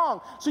something wrong.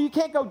 So you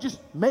can't go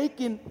just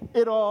making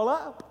it all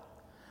up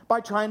by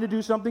trying to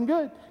do something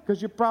good,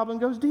 because your problem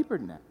goes deeper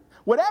than that.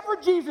 Whatever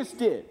Jesus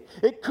did,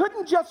 it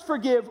couldn't just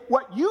forgive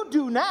what you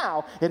do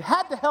now. It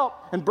had to help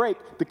and break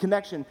the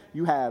connection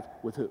you have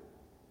with who?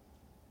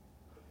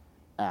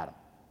 Adam.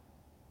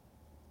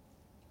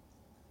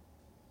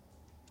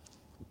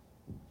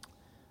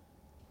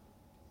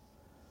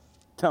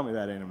 Tell me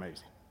that ain't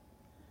amazing.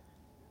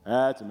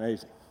 That's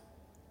amazing.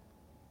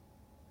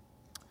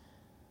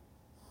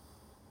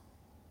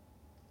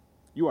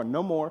 You are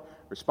no more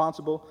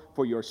responsible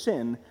for your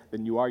sin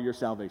than you are your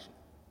salvation.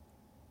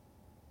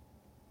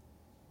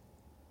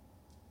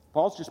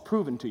 Paul's just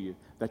proven to you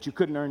that you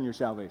couldn't earn your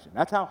salvation.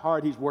 That's how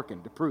hard he's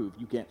working to prove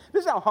you can't.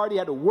 This is how hard he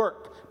had to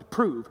work to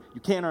prove you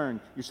can't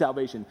earn your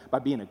salvation by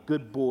being a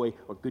good boy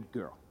or good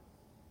girl.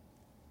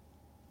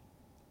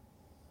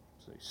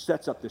 So he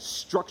sets up this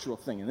structural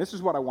thing, and this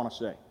is what I want to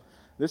say.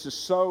 This is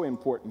so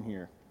important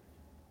here.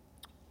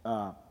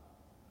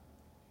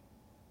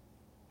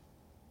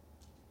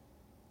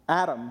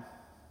 Adam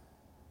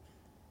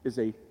is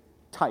a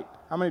type.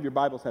 How many of your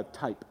Bibles have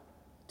type?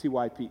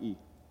 T-Y-P-E.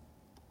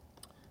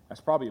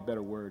 That's probably a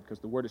better word because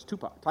the word is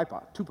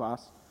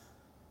typos.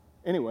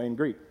 Anyway, in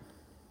Greek.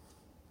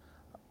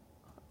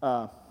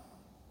 I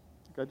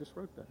think I just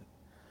wrote that.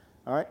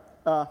 All right.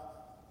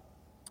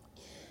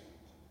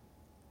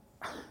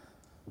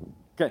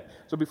 Okay,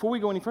 so before we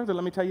go any further,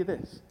 let me tell you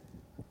this.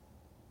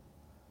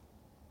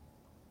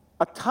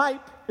 A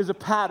type is a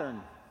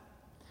pattern.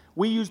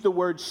 We use the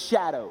word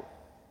shadow.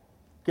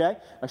 Okay?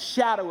 A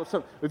shadow of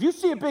something. If you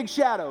see a big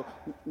shadow,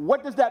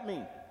 what does that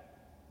mean?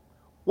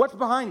 What's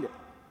behind it?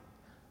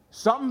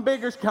 Something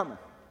bigger's coming.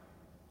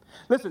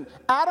 Listen,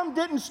 Adam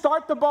didn't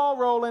start the ball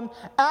rolling.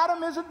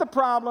 Adam isn't the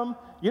problem.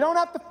 You don't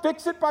have to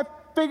fix it by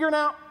figuring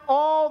out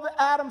all the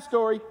Adam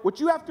story. What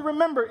you have to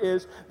remember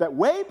is that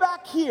way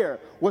back here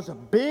was a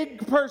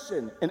big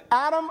person, and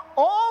Adam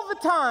all the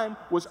time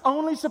was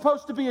only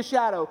supposed to be a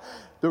shadow.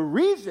 The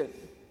reason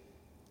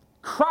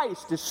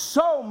Christ is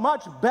so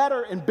much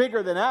better and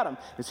bigger than Adam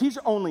is he's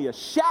only a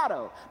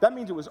shadow. That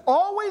means it was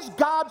always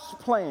God's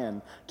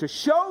plan to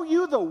show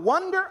you the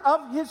wonder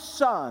of his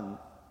Son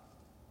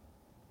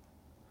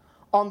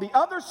on the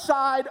other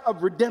side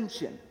of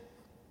redemption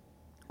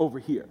over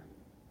here.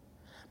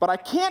 But I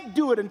can't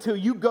do it until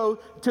you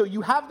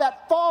have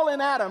that fall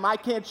in Adam. I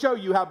can't show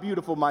you how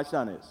beautiful my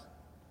Son is.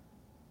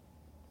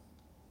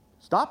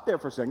 Stop there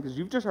for a second because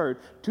you've just heard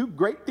two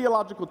great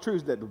theological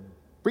truths that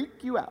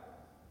freak you out.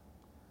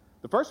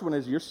 The first one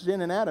is your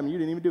sin in Adam, you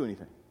didn't even do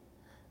anything.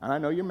 And I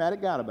know you're mad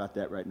at God about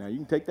that right now. You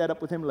can take that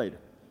up with him later.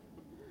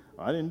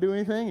 I didn't do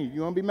anything.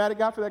 You want to be mad at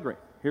God for that? Great.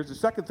 Here's the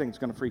second thing that's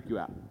going to freak you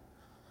out.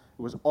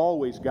 It was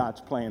always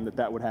God's plan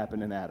that would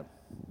happen in Adam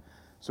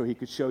so he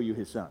could show you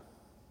his Son.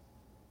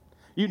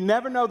 You'd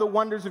never know the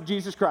wonders of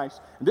Jesus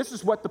Christ. And this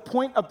is what the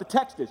point of the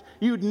text is.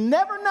 You'd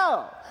never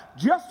know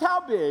just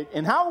how big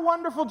and how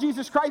wonderful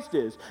Jesus Christ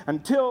is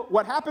until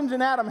what happens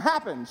in Adam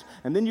happens,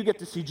 and then you get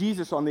to see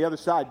Jesus on the other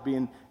side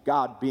being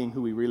God, being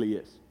who he really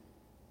is.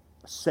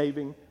 A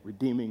saving,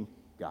 redeeming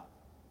God.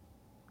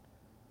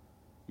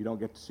 You don't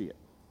get to see it.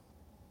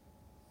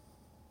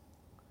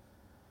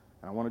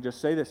 And I want to just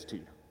say this to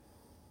you.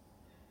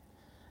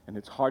 And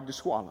it's hard to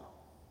swallow.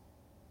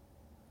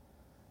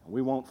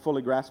 We won't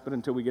fully grasp it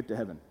until we get to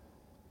heaven.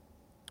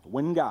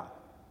 When God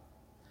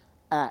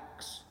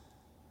acts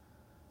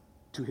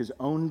to his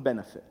own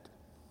benefit,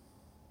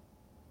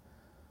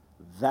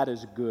 that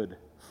is good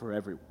for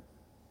everyone.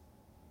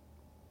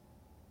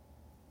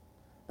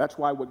 That's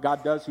why what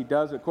God does, he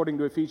does, according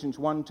to Ephesians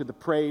 1, to the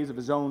praise of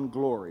his own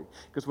glory.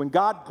 Because when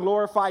God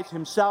glorifies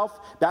himself,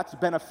 that's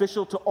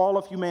beneficial to all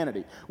of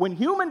humanity. When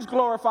humans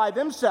glorify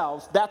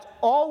themselves, that's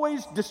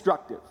always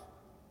destructive.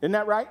 Isn't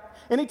that right?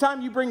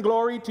 Anytime you bring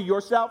glory to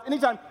yourself,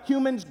 anytime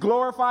humans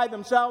glorify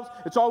themselves,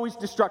 it's always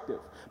destructive.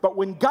 But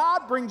when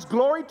God brings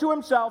glory to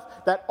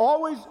himself, that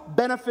always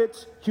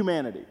benefits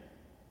humanity.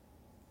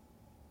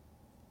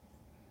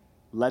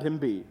 Let him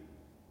be.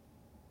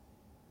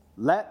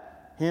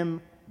 Let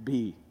him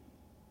be.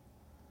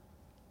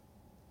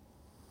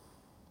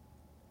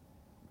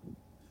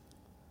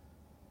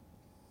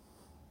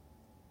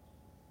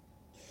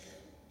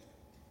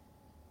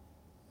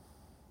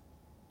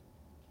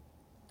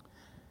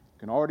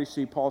 You can already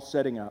see Paul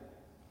setting up.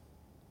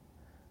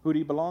 Who do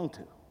you belong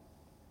to?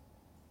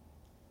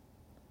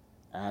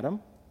 Adam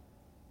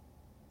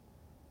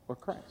or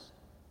Christ?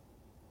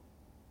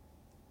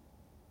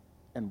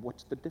 And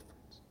what's the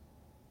difference?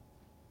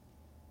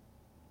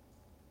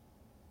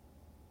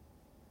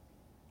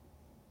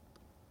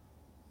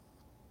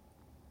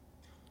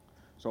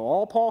 So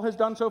all Paul has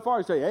done so far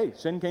is say, hey,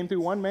 sin came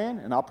through one man,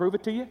 and I'll prove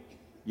it to you.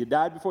 You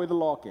died before the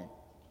law came.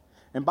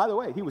 And by the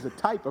way, he was a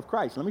type of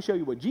Christ. Let me show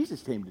you what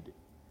Jesus came to do.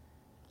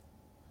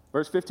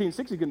 Verse 15,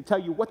 16 is going to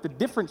tell you what the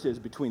difference is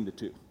between the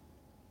two.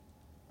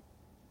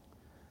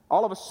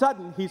 All of a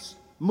sudden, he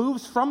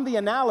moves from the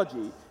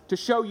analogy to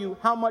show you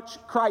how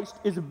much Christ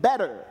is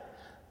better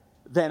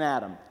than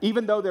Adam.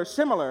 Even though they're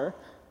similar,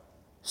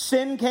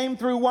 sin came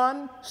through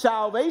one,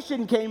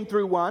 salvation came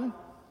through one.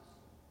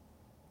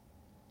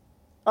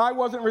 I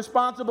wasn't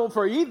responsible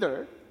for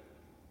either.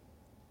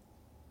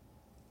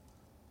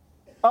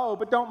 Oh,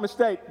 but don't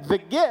mistake, the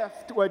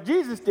gift, what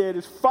Jesus did,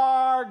 is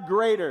far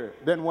greater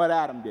than what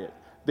Adam did.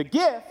 The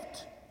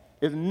gift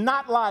is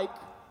not like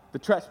the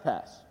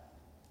trespass.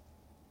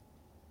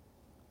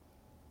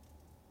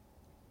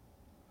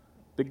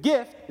 The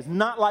gift is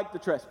not like the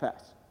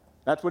trespass.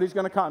 That's what he's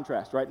going to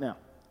contrast right now.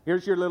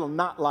 Here's your little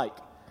not like.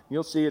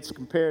 You'll see it's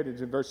compared,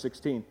 it's in verse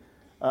 16.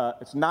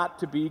 It's not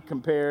to be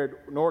compared,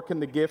 nor can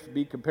the gift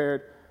be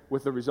compared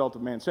with the result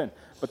of man's sin.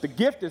 But the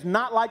gift is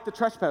not like the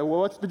trespass.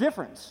 Well, what's the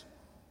difference?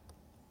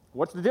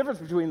 What's the difference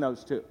between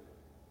those two?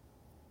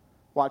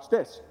 Watch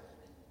this.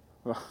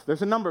 Well,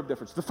 there's a number of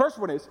differences. The first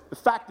one is the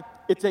fact that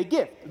it's a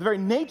gift. The very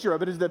nature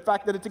of it is the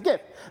fact that it's a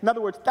gift. In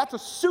other words, that's a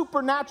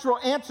supernatural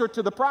answer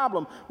to the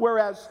problem,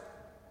 whereas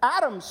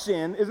Adam's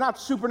sin is not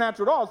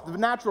supernatural at all. It's the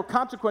natural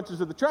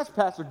consequences of the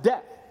trespass are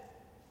death.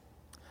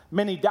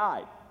 Many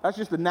died. That's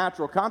just the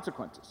natural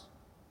consequences.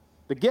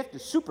 The gift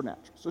is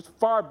supernatural, so it's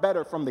far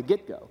better from the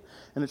get-go.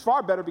 And it's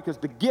far better because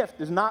the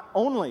gift is not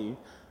only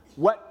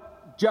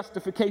what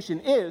justification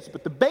is,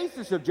 but the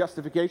basis of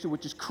justification,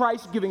 which is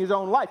Christ giving his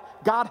own life.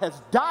 God has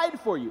died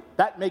for you.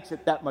 That makes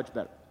it that much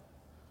better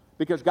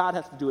because God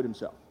has to do it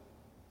himself.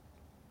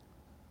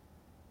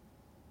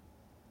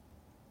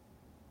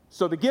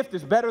 So the gift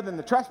is better than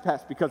the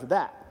trespass because of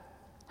that.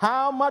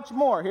 How much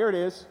more? Here it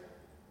is.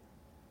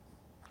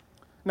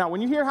 Now,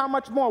 when you hear how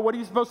much more, what are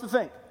you supposed to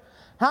think?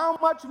 How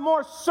much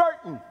more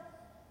certain?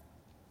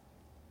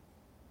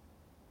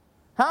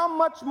 How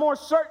much more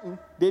certain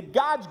did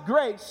God's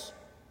grace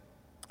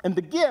and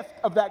the gift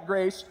of that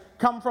grace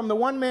come from the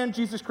one man,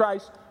 Jesus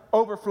Christ,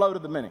 overflow to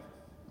the many?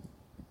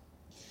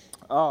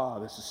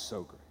 Oh, this is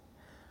so great.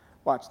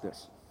 Watch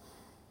this.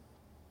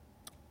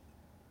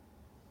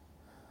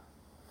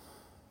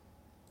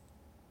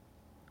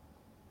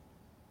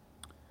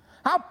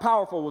 How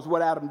powerful was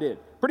what Adam did?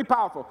 Pretty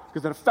powerful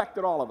because it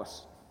affected all of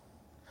us.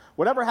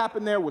 Whatever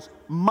happened there was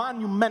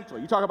monumental.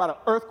 You talk about an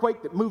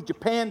earthquake that moved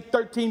Japan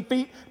 13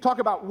 feet. Talk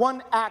about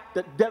one act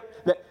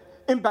that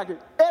impacted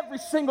every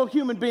single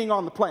human being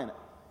on the planet.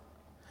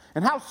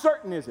 And how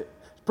certain is it?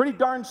 It's pretty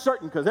darn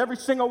certain because every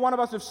single one of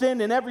us have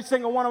sinned and every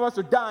single one of us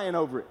are dying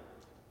over it.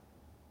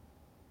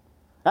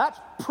 That's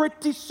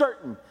pretty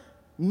certain.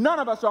 None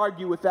of us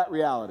argue with that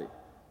reality.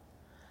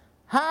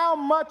 How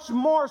much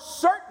more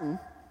certain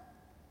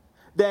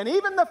than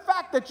even the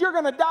fact that you're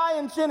going to die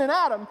in sin in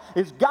Adam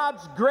is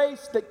God's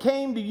grace that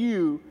came to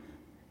you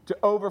to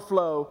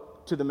overflow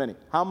to the many.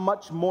 How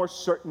much more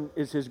certain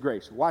is his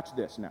grace? Watch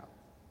this now.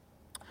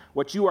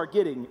 What you are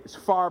getting is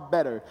far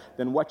better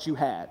than what you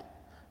had.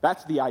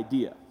 That's the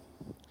idea.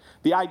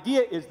 The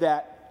idea is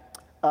that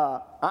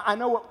I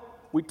know what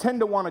we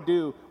tend to want to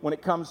do when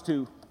it comes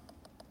to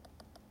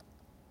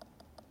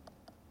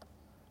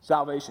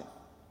salvation.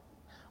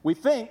 We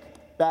think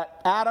that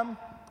Adam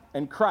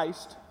and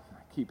Christ,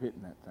 I keep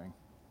hitting that thing,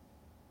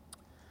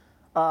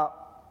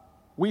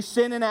 we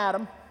sin in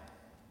Adam,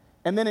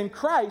 and then in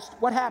Christ,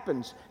 what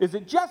happens? Is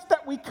it just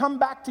that we come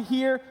back to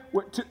here,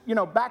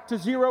 back to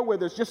zero, where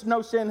there's just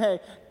no sin? Hey,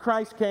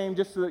 Christ came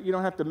just so that you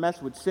don't have to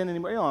mess with sin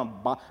anymore.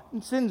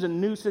 Sin's a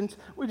nuisance.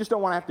 We just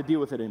don't want to have to deal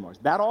with it anymore. Is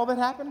that all that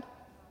happened?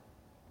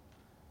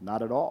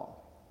 Not at all.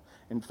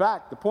 In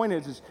fact, the point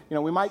is,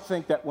 we might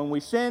think that when we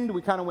sinned,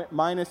 we kind of went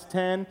minus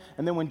 10,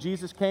 and then when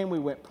Jesus came, we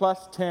went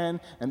plus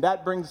 10, and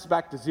that brings us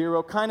back to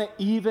zero, kind of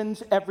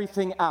evens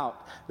everything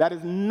out. That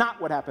is not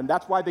what happened.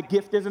 That's why the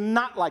gift is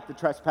not like the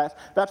trespass.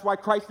 That's why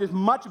Christ is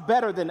much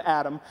better than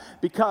Adam,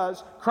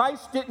 because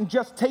Christ didn't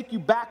just take you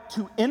back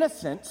to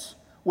innocence,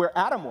 where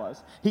Adam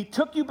was. He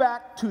took you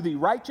back to the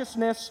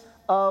righteousness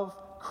of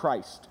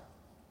Christ.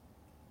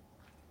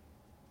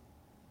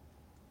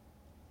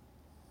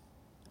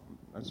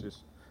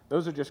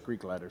 Those are just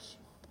Greek letters.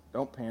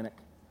 Don't panic.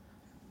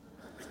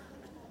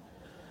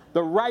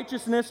 The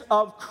righteousness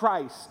of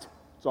Christ.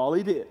 That's all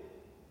he did.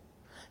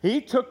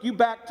 He took you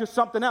back to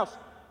something else,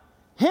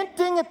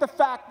 hinting at the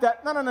fact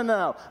that,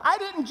 no. I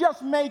didn't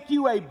just make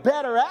you a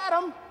better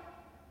Adam.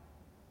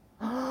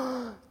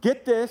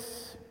 Get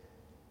this.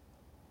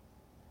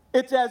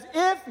 It's as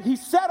if he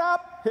set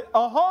up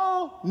a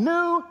whole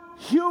new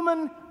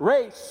human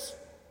race.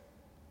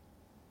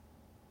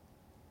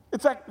 In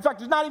fact,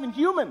 it's not even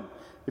human.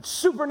 It's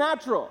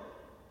supernatural.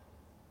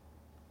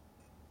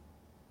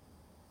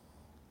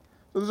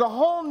 There's a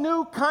whole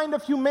new kind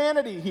of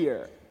humanity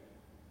here.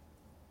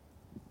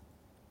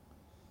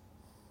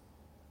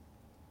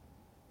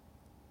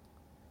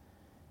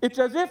 It's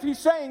as if he's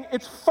saying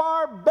it's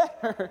far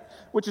better,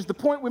 which is the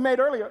point we made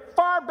earlier,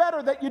 far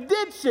better that you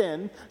did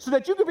sin so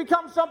that you could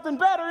become something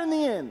better in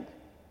the end.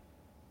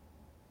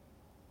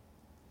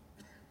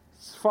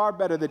 It's far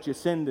better that you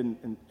sinned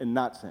and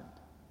not sinned.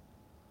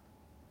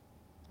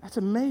 That's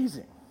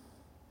amazing.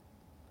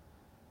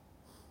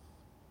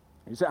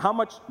 You say, how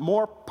much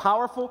more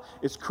powerful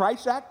is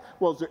Christ's act?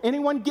 Well, is there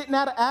anyone getting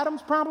out of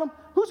Adam's problem?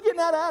 Who's getting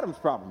out of Adam's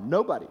problem?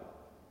 Nobody.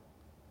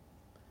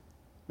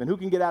 Then who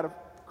can get out of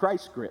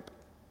Christ's grip?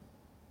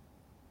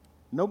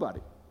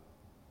 Nobody.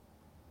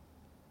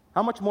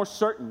 How much more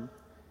certain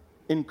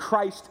in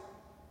Christ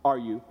are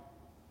you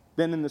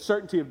than in the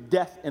certainty of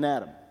death in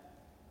Adam?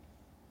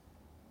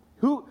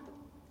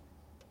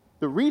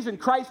 The reason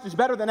Christ is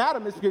better than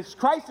Adam is because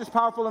Christ is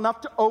powerful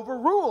enough to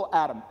overrule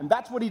Adam, and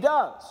that's what he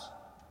does.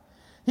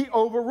 He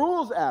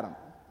overrules Adam.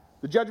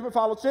 The judgment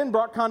followed sin,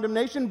 brought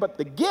condemnation, but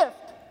the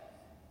gift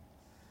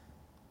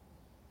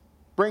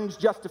brings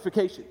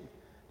justification.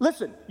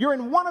 Listen, you're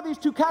in one of these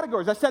two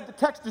categories. I said the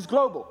text is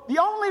global. The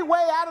only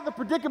way out of the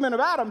predicament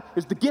of Adam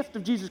is the gift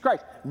of Jesus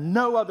Christ.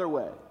 No other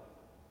way.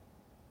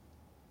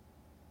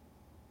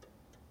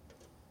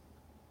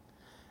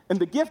 And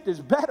the gift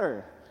is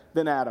better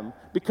than Adam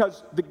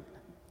because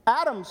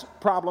Adam's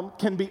problem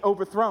can be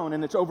overthrown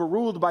and it's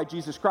overruled by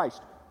Jesus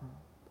Christ.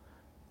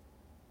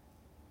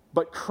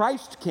 But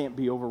Christ can't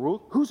be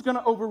overruled. Who's going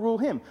to overrule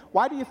him?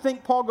 Why do you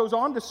think Paul goes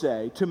on to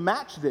say, to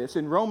match this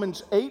in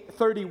Romans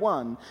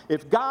 8:31,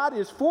 if God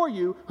is for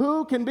you,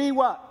 who can be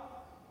what?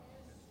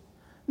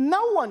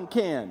 No one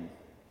can.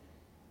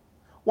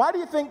 Why do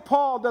you think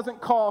Paul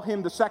doesn't call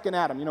him the second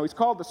Adam? You know, he's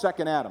called the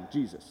second Adam,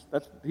 Jesus.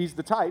 He's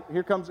the type.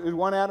 Here comes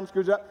one Adam,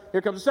 screws up.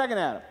 Here comes the second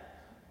Adam.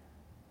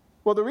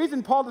 Well, the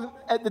reason Paul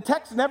doesn't, the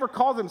text never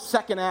calls him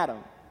second Adam.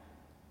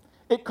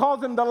 It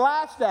calls him the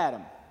last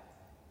Adam.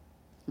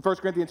 In 1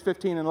 Corinthians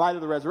 15, in light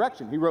of the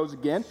resurrection, he rose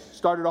again,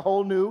 started a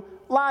whole new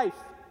life.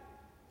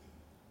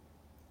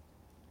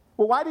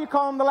 Well, why do you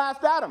call him the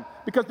last Adam?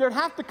 Because there'd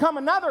have to come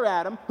another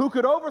Adam who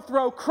could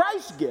overthrow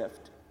Christ's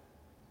gift.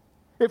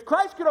 If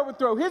Christ could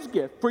overthrow his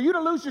gift, for you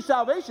to lose your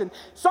salvation,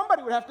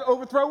 somebody would have to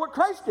overthrow what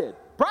Christ did.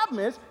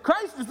 Problem is,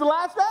 Christ is the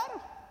last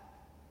Adam.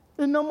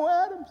 There's no more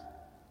Adams.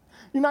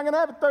 You're not going to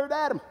have a third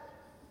Adam.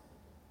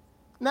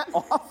 Isn't that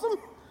awesome?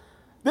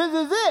 This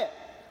is it.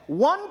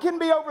 One can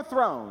be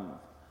overthrown.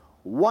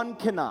 One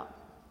cannot.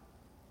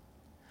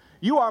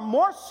 You are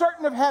more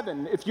certain of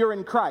heaven if you're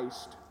in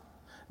Christ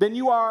than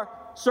you are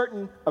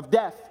certain of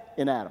death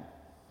in Adam.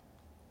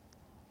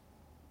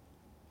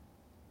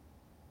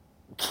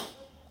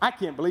 I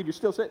can't believe you're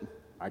still sitting.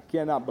 I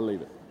cannot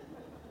believe it.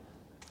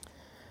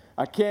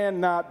 I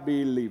cannot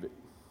believe it.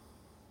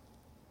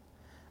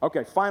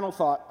 Okay, final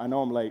thought. I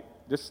know I'm late.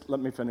 Just let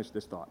me finish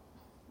this thought.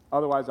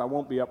 Otherwise, I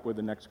won't be up with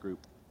the next group.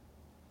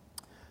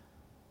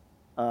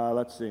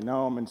 Let's see.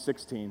 No, I'm in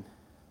 16.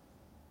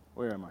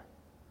 Where am I?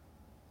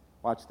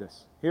 Watch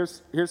this.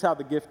 Here's how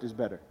the gift is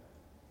better.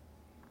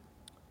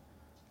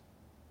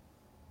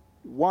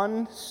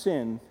 One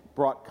sin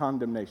brought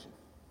condemnation.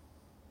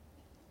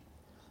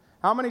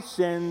 How many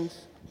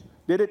sins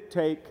did it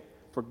take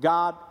for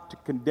God to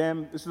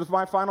condemn, this is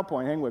my final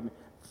point, hang with me,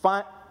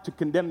 to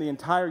condemn the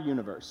entire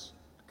universe,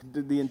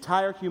 the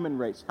entire human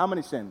race? How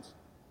many sins?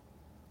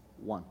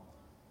 One.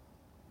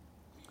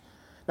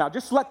 Now,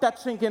 just let that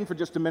sink in for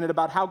just a minute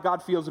about how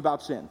God feels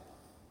about sin.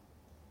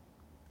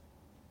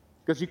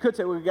 Because you could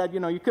say, well, God,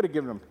 you could have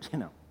given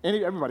them,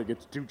 everybody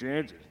gets 2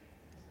 chances.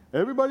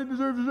 Everybody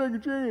deserves a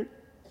second chance.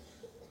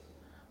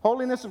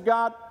 Holiness of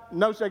God,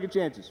 no second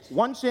chances.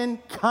 One sin,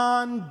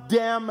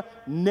 condemnation.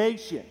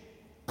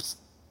 Psst.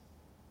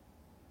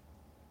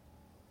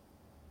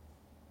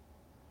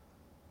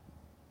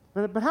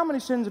 But how many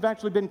sins have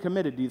actually been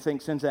committed, do you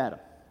think, since Adam?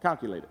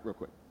 Calculate it real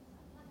quick.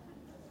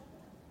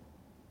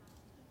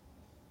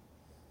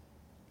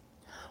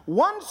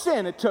 One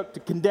sin it took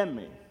to condemn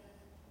me.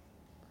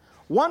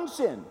 One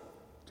sin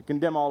to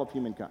condemn all of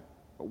humankind.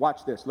 But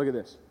watch this, look at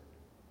this.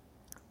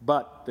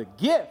 But the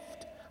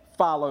gift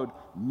followed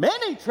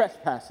many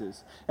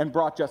trespasses and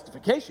brought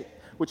justification,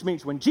 which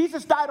means when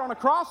Jesus died on a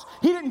cross,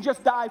 he didn't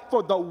just die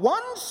for the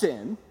one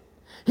sin,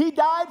 he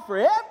died for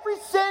every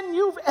sin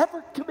you've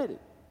ever committed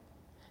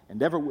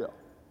and ever will.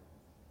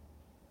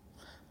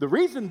 The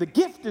reason the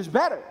gift is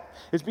better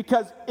is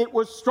because it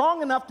was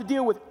strong enough to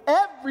deal with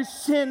every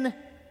sin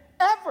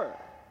ever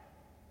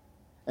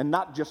and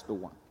not just the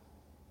one.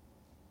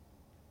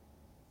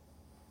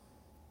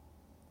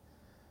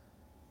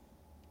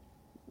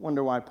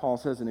 Wonder why Paul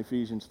says in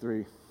Ephesians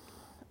 3,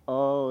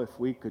 oh, if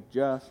we could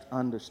just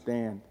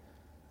understand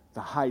the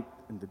height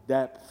and the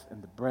depth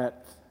and the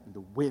breadth and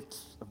the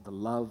width of the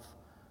love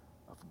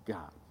of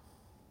God.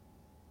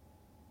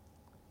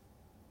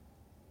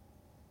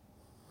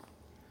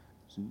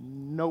 There's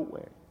no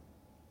way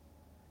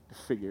to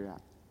figure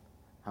out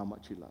how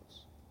much he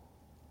loves.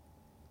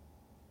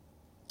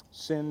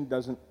 Sin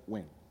doesn't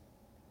win.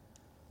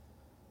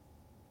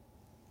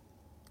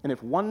 And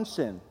if one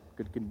sin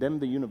could condemn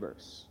the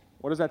universe,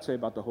 what does that say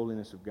about the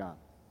holiness of God?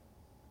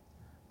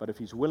 But if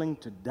he's willing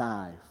to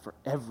die for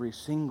every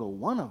single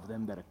one of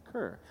them that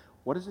occur,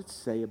 what does it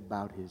say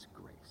about his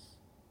grace?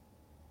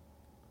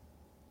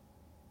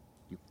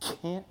 You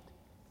can't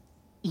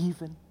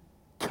even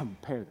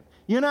compare them.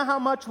 You know how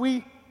much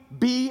we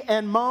bee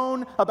and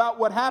moan about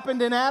what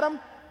happened in Adam?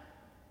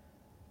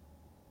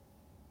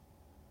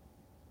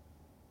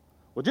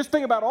 Well, just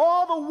think about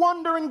all the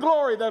wonder and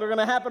glory that are going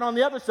to happen on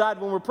the other side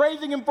when we're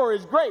praising him for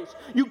his grace.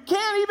 You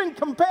can't even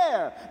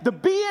compare the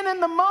being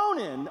and the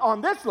moaning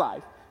on this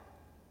life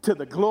to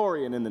the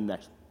glorying in the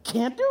next.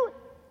 Can't do it.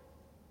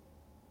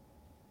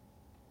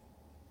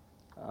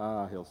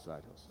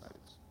 Hillside.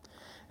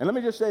 And let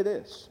me just say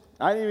this.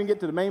 I didn't even get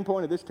to the main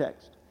point of this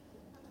text.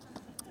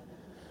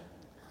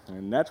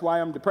 And that's why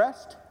I'm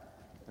depressed.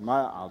 And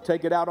I'll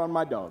take it out on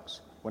my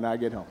dogs when I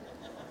get home.